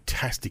be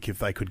fantastic if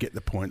they could get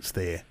the points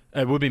there.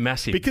 It would be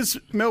massive. Because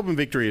Melbourne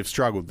Victory have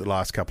struggled the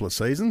last couple of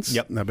seasons.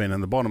 Yep. They've been in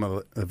the bottom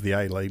of the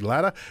A-League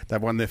ladder.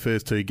 They've won their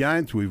first 2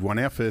 games. We've won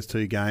our first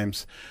 2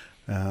 games.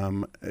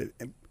 And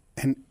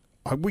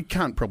we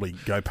can't probably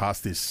go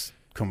past this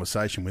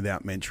conversation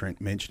without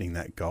mentioning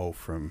that goal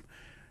from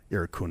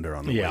Irakunda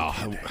on the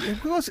weekend.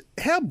 It was,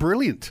 how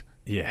brilliant.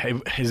 Yeah,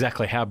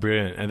 exactly. How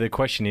brilliant. And the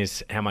question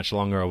is, how much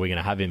longer are we going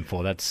to have him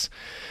for? That's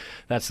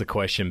the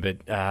question. But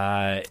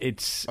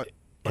it's...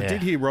 I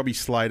did hear Robbie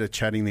Slater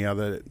chatting the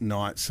other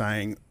night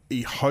saying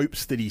he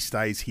hopes that he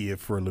stays here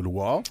for a little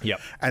while. Yep.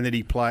 And that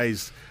he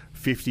plays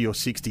 50 or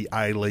 60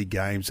 A-League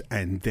games,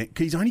 and then,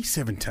 'cause he's only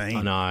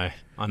 17. I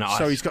know.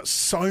 So he's got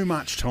so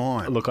much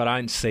time. Look, I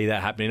don't see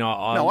that happening. No,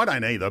 I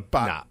don't either.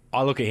 But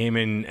I look at him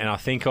and I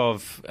think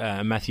of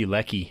Matthew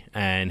Leckie,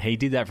 and he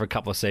did that for a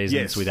couple of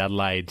seasons with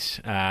Adelaide,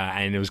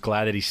 and I was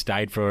glad that he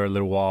stayed for a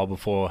little while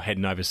before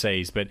heading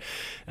overseas. But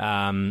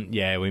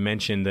we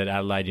mentioned that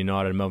Adelaide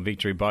United and Melbourne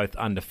Victory both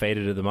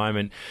undefeated at the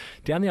moment.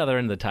 Down the other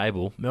end of the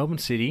table, Melbourne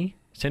City,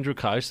 Central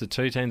Coast, the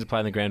 2 teams that play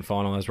in the grand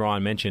final, as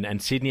Ryan mentioned,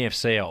 and Sydney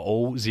FC are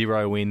all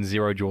 0 wins,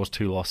 0 draws,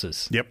 2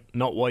 losses. Yep.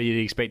 Not what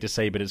you'd expect to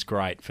see, but it's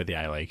great for the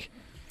A-League.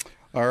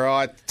 All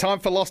right, time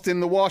for Lost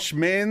in the Wash,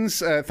 men's.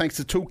 Thanks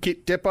to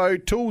Toolkit Depot,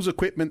 tools,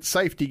 equipment,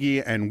 safety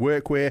gear and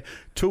workwear.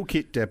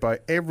 Toolkit Depot,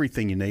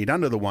 everything you need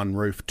under the one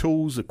roof.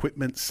 Tools,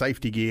 equipment,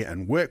 safety gear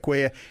and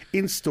workwear,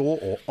 in-store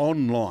or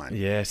online.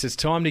 Yes, it's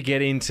time to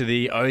get into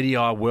the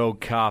ODI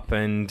World Cup,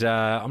 and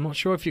I'm not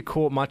sure if you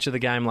caught much of the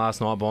game last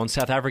night, Bon.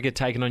 South Africa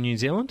taking on New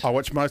Zealand? I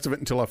watched most of it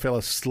until I fell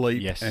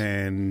asleep. Yes.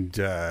 And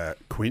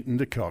Quinton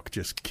de Kock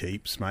just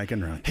keeps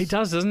making runs. He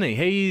does, doesn't he?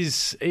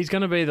 He's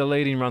going to be the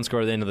leading run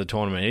scorer at the end of the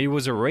tournament. He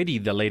was already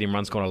the leading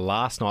run scorer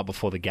last night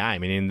before the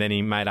game, and then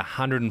he made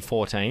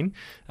 114.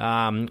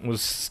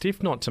 Was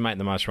stiff not to make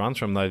the most runs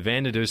from, though.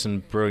 Van der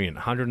Dusen, brilliant.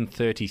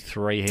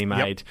 133 he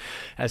made.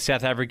 As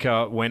South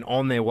Africa went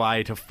on their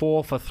way to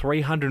 4 for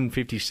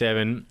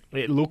 357.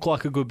 It looked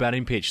like a good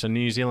batting pitch, so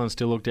New Zealand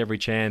still looked every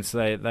chance.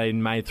 They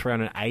made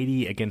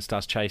 380 against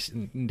us,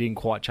 didn't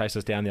quite chase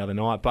us down the other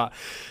night, but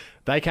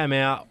they came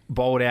out,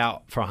 bowled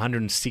out for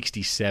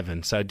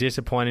 167. So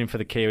disappointing for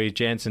the Kiwis.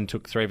 Jansen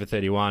took 3 for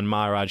 31.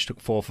 Maharaj took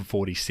 4 for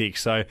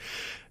 46. So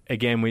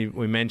again, we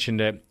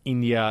mentioned it.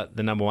 India,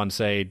 the number 1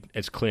 seed.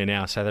 It's clear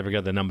now. South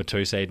Africa, the number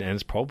 2 seed. And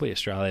it's probably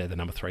Australia, the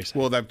number 3 seed.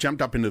 Well, they've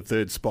jumped up into the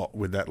 3rd spot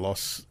with that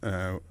loss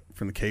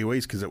from the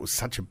Kiwis because it was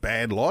such a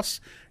bad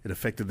loss. It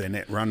affected their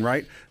net run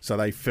rate. So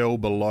they fell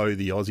below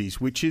the Aussies,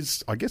 which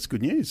is, I guess,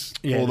 good news.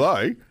 Yeah.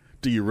 Although,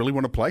 do you really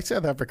want to play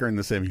South Africa in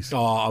the semis?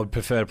 Oh, I would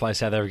prefer to play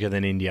South Africa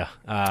than India.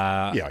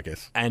 Yeah, I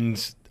guess.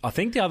 And I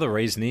think the other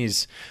reason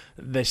is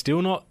they're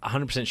still not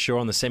 100% sure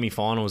on the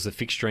semi-finals, the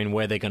fixturing,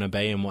 where they're going to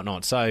be and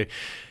whatnot. So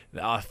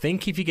I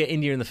think if you get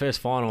India in the first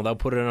final, they'll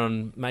put it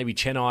on maybe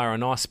Chennai or a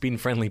nice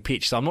spin-friendly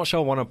pitch. So I'm not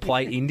sure I want to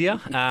play India.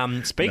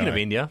 Speaking of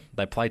India,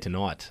 they play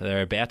tonight.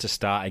 They're about to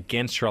start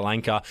against Sri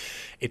Lanka.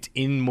 It's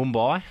in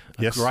Mumbai,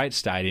 a great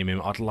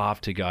stadium. I'd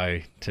love to go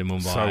to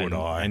Mumbai. So would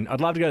I. And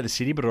I'd love to go to the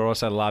city, but I'd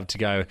also love to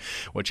go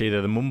watch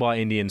either the Mumbai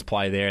Indians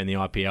play there in the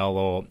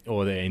IPL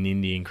or an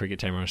Indian cricket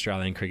team or an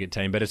Australian cricket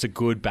team. But it's a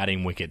good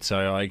batting wicket.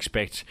 So I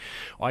expect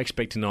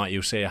tonight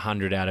you'll see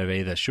 100 out of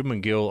either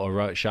Shubman Gill or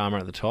Rohit Sharma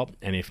at the top.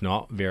 And if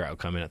not, Virat will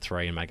come in at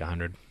 3 and make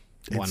 100.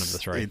 One of the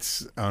 3.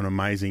 It's an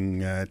amazing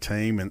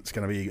team, and it's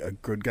going to be a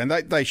good game.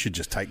 They should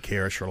just take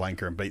care of Sri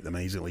Lanka and beat them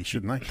easily,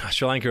 shouldn't they?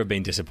 Sri Lanka have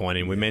been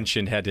disappointing. We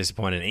mentioned how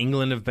disappointed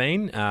England have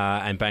been,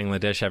 and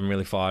Bangladesh haven't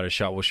really fired a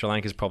shot. Well, Sri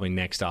Lanka's probably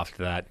next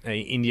after that.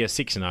 India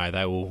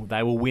 6-0.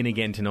 They will win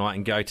again tonight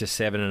and go to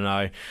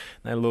 7-0.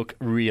 They look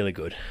really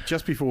good.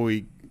 Just before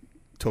we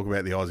talk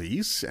about the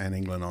Aussies and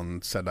England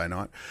on Saturday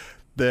night,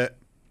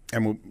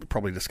 and we'll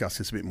probably discuss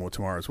this a bit more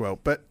tomorrow as well,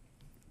 but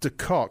de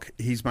Kock,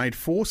 he's made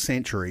 4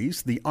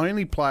 centuries. The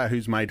only player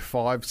who's made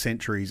 5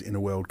 centuries in a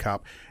World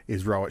Cup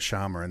is Rohit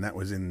Sharma, and that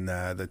was in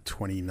the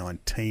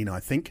 2019,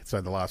 I think,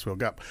 so the last World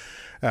Cup.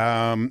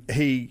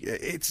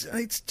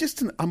 It's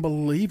just an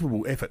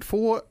unbelievable effort.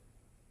 4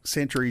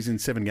 centuries in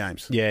 7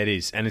 games. Yeah, it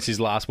is, and it's his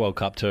last World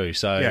Cup too.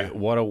 So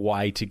what a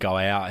way to go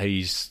out.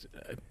 He's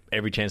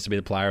every chance to be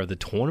the player of the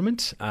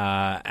tournament.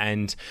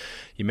 And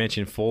you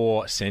mentioned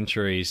 4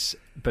 centuries,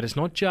 but it's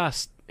not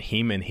just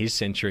him and his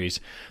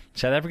centuries.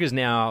 South Africa's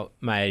now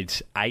made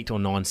 8 or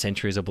 9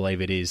 centuries, I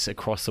believe it is,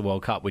 across the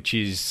World Cup, which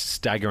is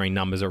staggering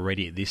numbers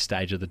already at this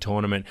stage of the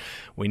tournament.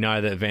 We know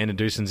that Van der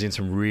Dusen's in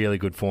some really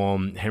good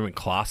form. Henrik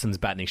Klaassen's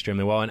batting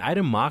extremely well, and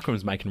Aiden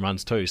Markram's making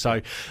runs too.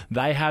 So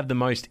they have the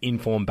most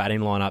informed batting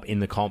lineup in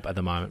the comp at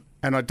the moment.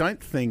 And I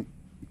don't think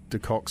de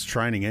Kock's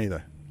training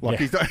either.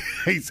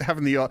 He's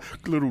having the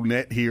little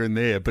net here and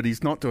there, but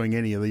he's not doing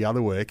any of the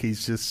other work.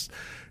 He's just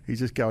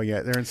going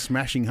out there and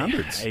smashing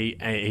hundreds. He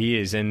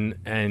is,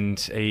 and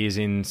he is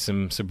in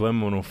some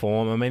subliminal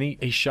form. I mean,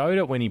 he showed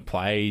it when he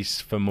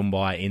plays for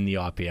Mumbai in the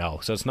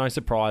IPL. So it's no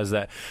surprise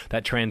that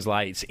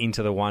translates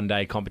into the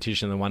one-day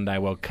competition, the one-day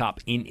World Cup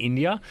in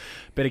India.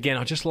 But again,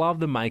 I just love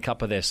the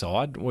makeup of their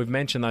side. We've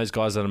mentioned those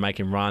guys that are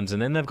making runs,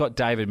 and then they've got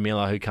David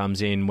Miller, who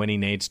comes in when he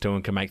needs to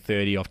and can make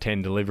 30 off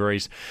 10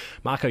 deliveries.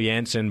 Marco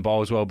Jansen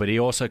bowls well, but he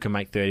also can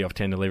make 30 off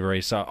 10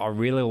 deliveries. So I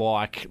really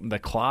like the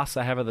class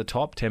they have at the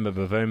top. Temba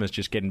Bavuma's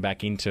just getting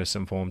back into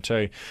some form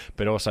too,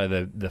 but also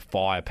the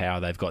firepower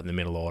they've got in the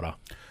middle order.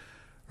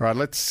 All right,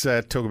 let's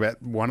talk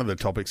about one of the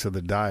topics of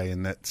the day,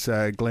 and that's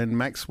Glenn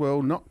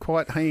Maxwell not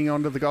quite hanging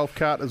on to the golf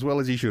cart as well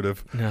as he should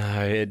have.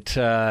 No, it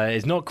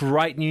is not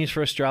great news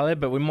for Australia,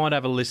 but we might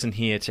have a listen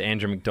here to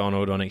Andrew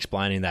McDonald on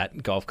explaining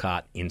that golf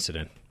cart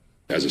incident.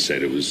 As I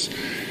said, it was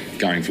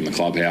going from the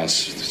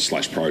clubhouse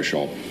 / pro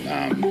shop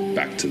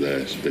back to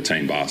the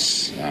team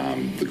bus.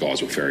 The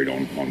guys were ferried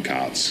on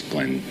carts.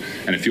 Glenn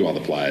and a few other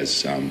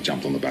players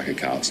jumped on the back of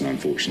carts, and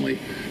unfortunately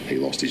he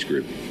lost his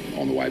grip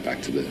on the way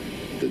back to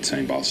the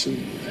team bus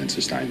and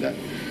sustained that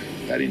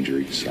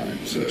injury.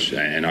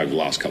 And over the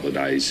last couple of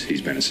days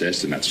he's been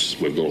assessed, and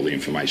we've got all the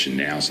information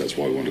now, so that's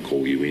why we want to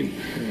call you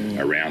in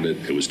around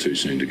it. It was too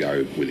soon to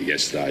go with it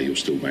yesterday. He was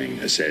still being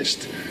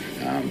assessed.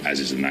 As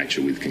is the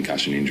nature with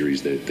concussion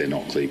injuries, they're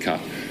not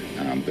clear-cut.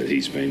 But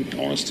he's been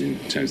honest in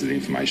terms of the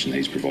information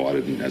he's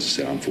provided, and as I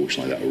said,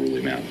 unfortunately that will rule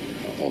him out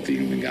of the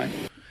England game.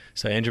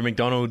 So Andrew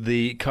McDonald,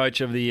 the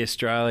coach of the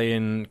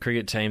Australian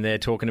cricket team, there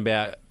talking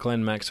about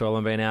Glenn Maxwell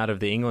and being out of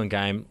the England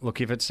game. Look,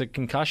 if it's a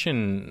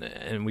concussion,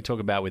 and we talk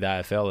about with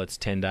AFL, it's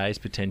 10 days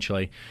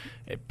potentially,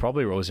 it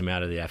probably rules him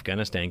out of the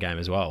Afghanistan game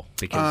as well.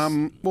 Because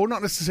well,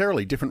 not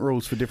necessarily. Different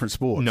rules for different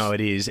sports. No,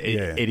 it is.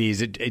 It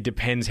is. It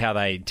depends how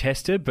they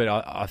test it, but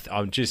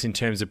I'm just in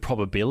terms of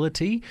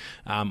probability,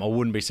 I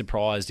wouldn't be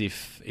surprised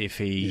if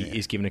he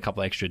is given a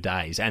couple of extra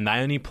days. And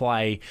they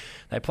play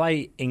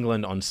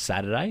England on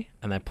Saturday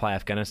and they play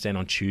Afghanistan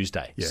on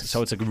Tuesday. Yes.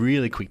 So it's a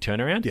really quick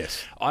turnaround.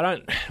 Yes.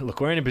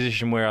 We're in a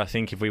position where I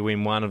think if we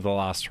win one of the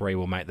last 3,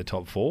 we'll make the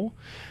top 4.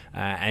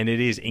 And it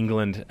is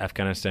England,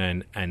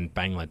 Afghanistan and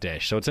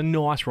Bangladesh. So it's a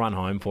nice run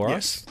home for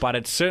us. But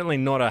it's certainly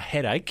not a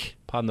headache,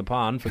 pardon the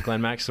pun, for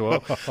Glenn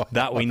Maxwell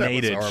that we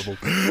needed. Was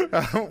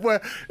horrible. Well,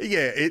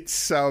 yeah,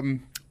 it's...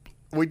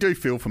 we do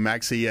feel for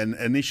Maxie, and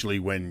initially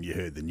when you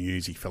heard the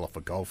news he fell off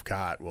a golf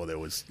cart, well, there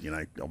was,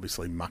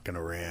 obviously mucking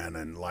around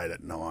and late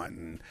at night,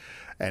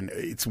 and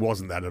it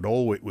wasn't that at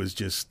all. It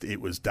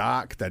was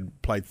dark.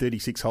 They'd played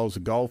 36 holes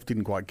of golf,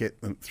 didn't quite get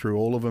them through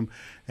all of them,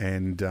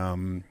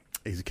 and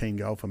He's a keen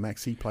golfer.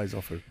 Maxi plays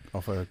off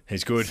a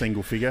He's good.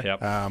 single figure.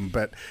 Yep.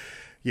 But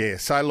yeah,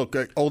 so look,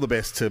 all the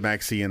best to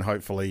Maxi and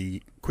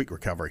hopefully quick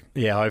recovery.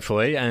 Yeah,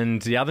 hopefully.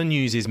 And the other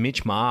news is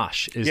Mitch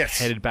Marsh is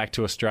headed back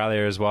to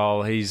Australia as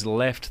well. He's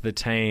left the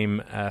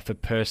team for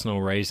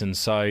personal reasons.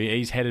 So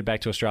he's headed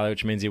back to Australia,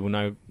 which means he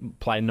will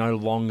play no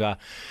longer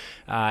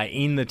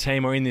in the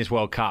team or in this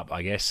World Cup,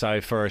 I guess, so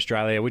for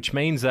Australia, which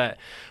means that,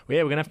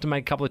 we're going to have to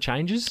make a couple of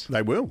changes.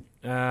 They will.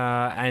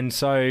 And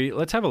so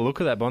let's have a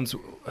look at that, Bonds.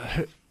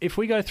 If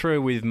we go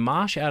through with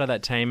Marsh out of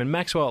that team and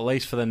Maxwell at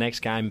least for the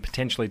next game,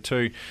 potentially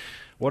 2,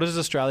 what does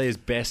Australia's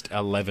best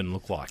 11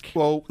 look like?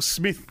 Well,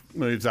 Smith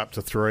moves up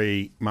to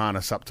 3,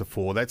 Marnus up to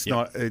 4. That's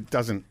not. It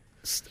doesn't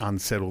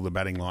unsettle the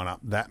batting lineup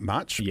that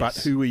much. Yes.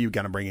 But who are you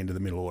going to bring into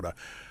the middle order?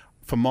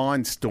 For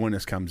mine,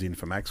 Stoinis comes in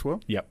for Maxwell.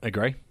 Yep,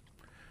 agree.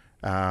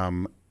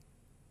 And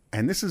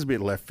this is a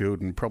bit left field,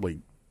 and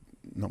probably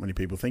not many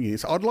people thinking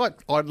this. I'd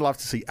love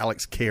to see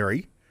Alex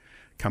Carey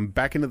come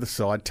back into the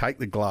side, take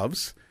the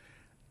gloves,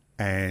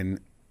 and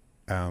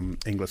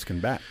Inglis can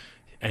bat.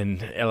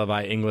 And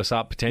elevate Inglis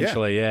up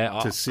potentially,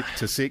 to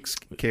 6,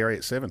 Carey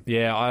at 7.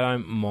 Yeah, I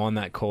don't mind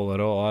that call at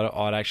all.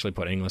 I'd actually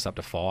put Inglis up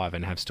to 5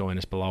 and have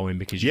Stoinis below him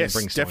because you can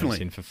bring Stoinis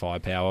in for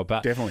firepower.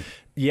 But definitely.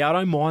 Yeah, I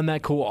don't mind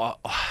that call.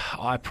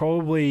 I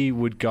probably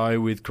would go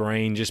with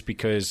Green just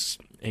because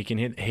he can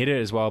hit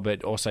it as well,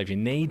 but also if you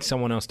need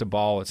someone else to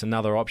bowl, it's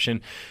another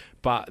option.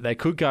 But they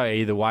could go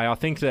either way. I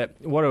think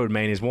that what it would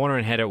mean is Warner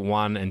and Head at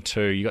 1 and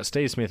 2. You got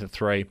Steve Smith at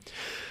 3.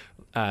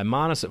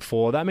 Marnus at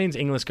 4. That means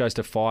Inglis goes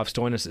to 5,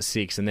 Stoinis at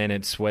 6, and then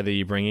it's whether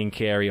you bring in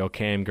Carey or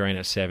Cam Green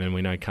at 7.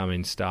 We know come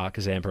in Stark,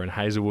 Zampa and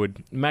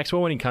Hazelwood.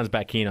 Maxwell, when he comes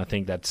back in, I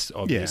think that's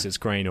obvious. It's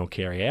Green or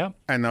Carey out.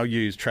 And they'll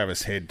use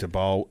Travis Head to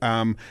bowl.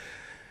 I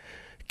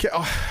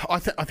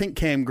think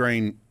Cam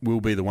Green will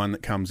be the one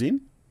that comes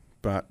in.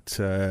 But,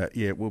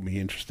 it will be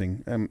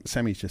interesting.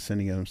 Sammy's just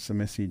sending us a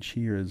message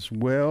here as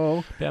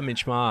well. About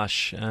Mitch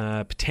Marsh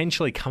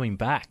potentially coming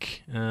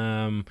back.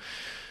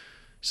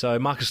 So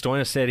Marcus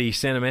Stoinis said he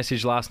sent a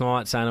message last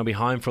night saying I'll be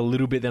home for a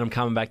little bit, then I'm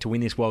coming back to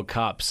win this World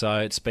Cup. So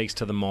it speaks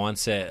to the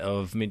mindset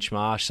of Mitch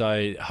Marsh.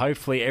 So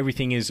hopefully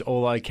everything is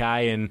all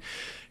okay and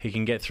he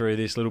can get through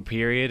this little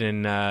period,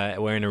 and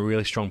we're in a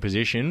really strong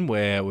position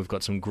where we've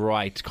got some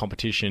great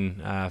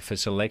competition for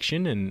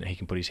selection, and he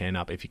can put his hand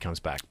up if he comes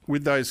back.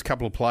 With those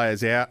couple of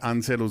players out,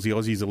 unsettles the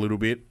Aussies a little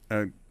bit.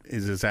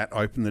 Does that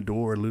open the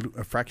door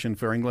a fraction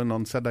for England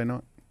on Saturday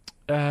night?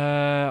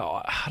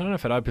 I don't know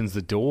if it opens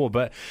the door,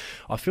 but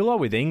I feel like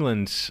with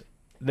England,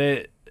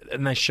 they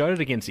showed it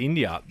against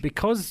India,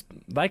 because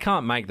they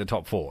can't make the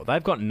top 4.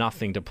 They've got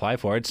nothing to play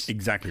for. It's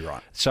exactly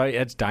right. So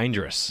it's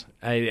dangerous,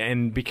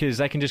 and because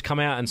they can just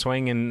come out and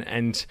swing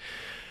and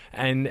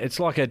it's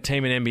like a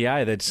team in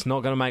NBA that's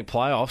not going to make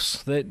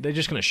playoffs. They're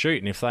just going to shoot,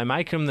 and if they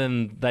make them,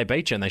 then they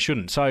beat you, and they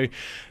shouldn't. So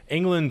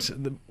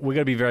England, we've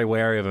got to be very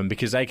wary of them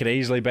because they could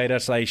easily beat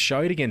us. They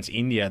showed against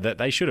India that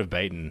they should have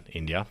beaten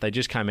India. They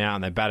just came out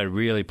and they batted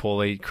really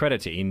poorly. Credit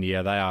to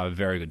India. They are a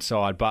very good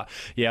side. But,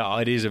 yeah,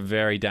 it is a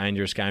very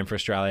dangerous game for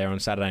Australia on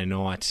Saturday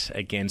night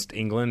against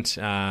England.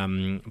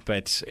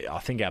 But I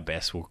think our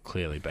best will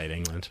clearly beat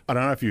England. I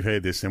don't know if you've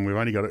heard this, and we've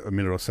only got a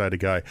minute or so to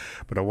go,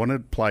 but I want to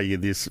play you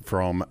this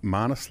from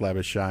Marnus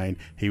Labuschagne.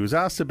 He was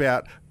asked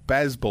about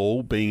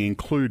Bazball being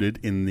included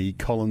in the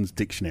Collins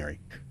Dictionary.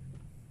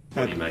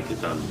 What do you make of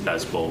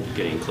Bazball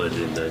getting included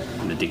in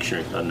the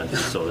dictionary? I don't know if you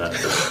saw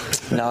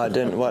that. No, I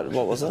didn't. What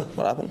was it?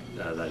 What happened?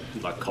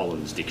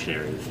 Collins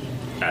Dictionary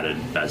added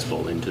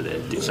Bazball into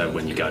there. So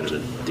when you go to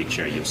the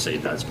dictionary, you'll see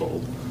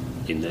Bazball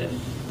in there.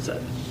 Is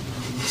that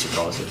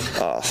surprising?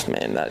 Oh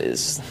man, that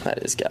is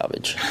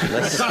garbage.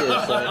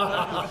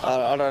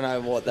 I don't know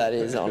what that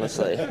is,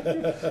 honestly.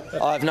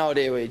 I have no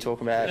idea what you're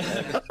talking about.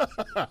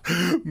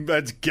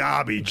 That's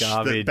garbage.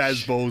 That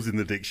Bazball's in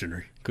the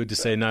dictionary. Good to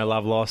see no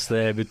love lost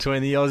there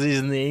between the Aussies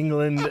and the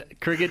England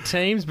cricket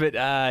teams. But,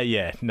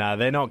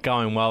 they're not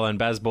going well, and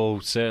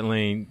Bazball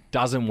certainly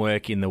doesn't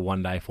work in the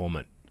one-day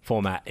format.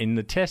 In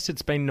the test,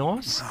 it's been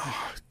nice,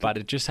 but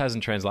it just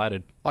hasn't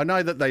translated. I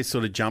know that they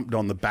sort of jumped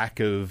on the back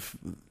of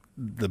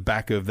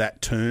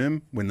that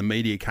term when the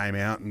media came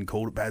out and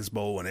called it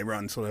Bazball, and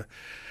everyone sort of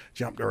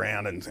jumped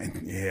around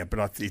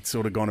but it's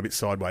sort of gone a bit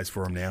sideways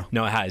for them now.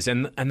 No, it has,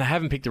 and they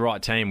haven't picked the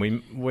right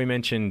team. We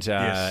mentioned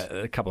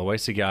a couple of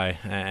weeks ago,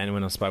 and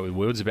when I spoke with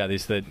Wilds about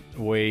this, that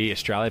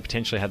Australia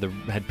potentially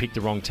had picked the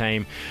wrong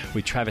team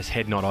with Travis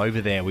Head not over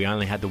there. We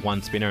only had the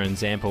one spinner, and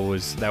Zampa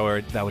they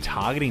were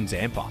targeting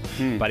Zampa,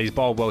 but he's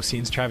bowled well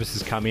since Travis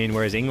has come in.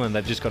 Whereas England,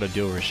 they've just got to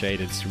do a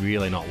Rashid. It's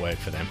really not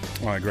worked for them.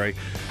 I agree.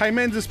 Hey,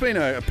 men's, it's been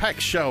a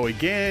packed show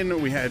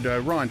again. We had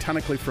Ryan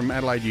TUNNICLIFFE from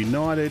Adelaide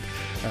United.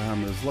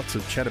 There's lots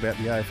of chat about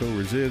the AFL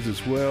reserves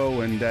as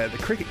well, and the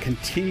cricket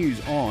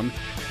continues on,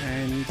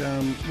 and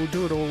we'll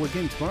do it all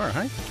again tomorrow,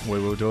 hey? We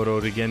will do it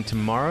all again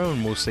tomorrow,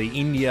 and we'll see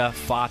India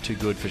far too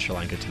good for Sri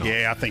Lanka tonight.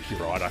 Yeah, I think you're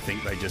right. I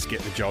think they just get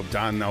the job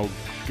done. They'll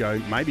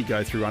maybe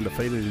go through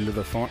undefeated into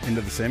the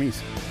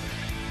semis.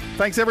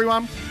 Thanks,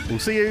 everyone. We'll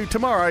see you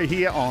tomorrow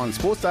here on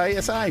Sportsday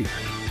SA.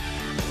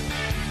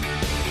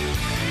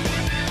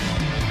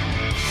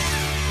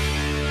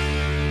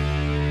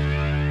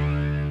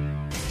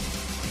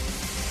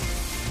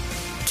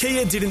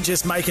 Kia didn't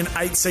just make an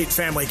 8-seat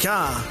family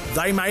car,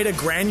 they made a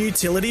grand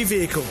utility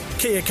vehicle,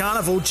 Kia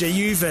Carnival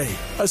GUV.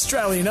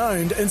 Australian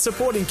owned and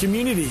supporting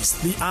communities,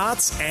 the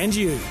arts and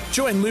you.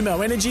 Join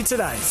Lumo Energy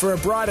today for a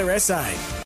brighter SA.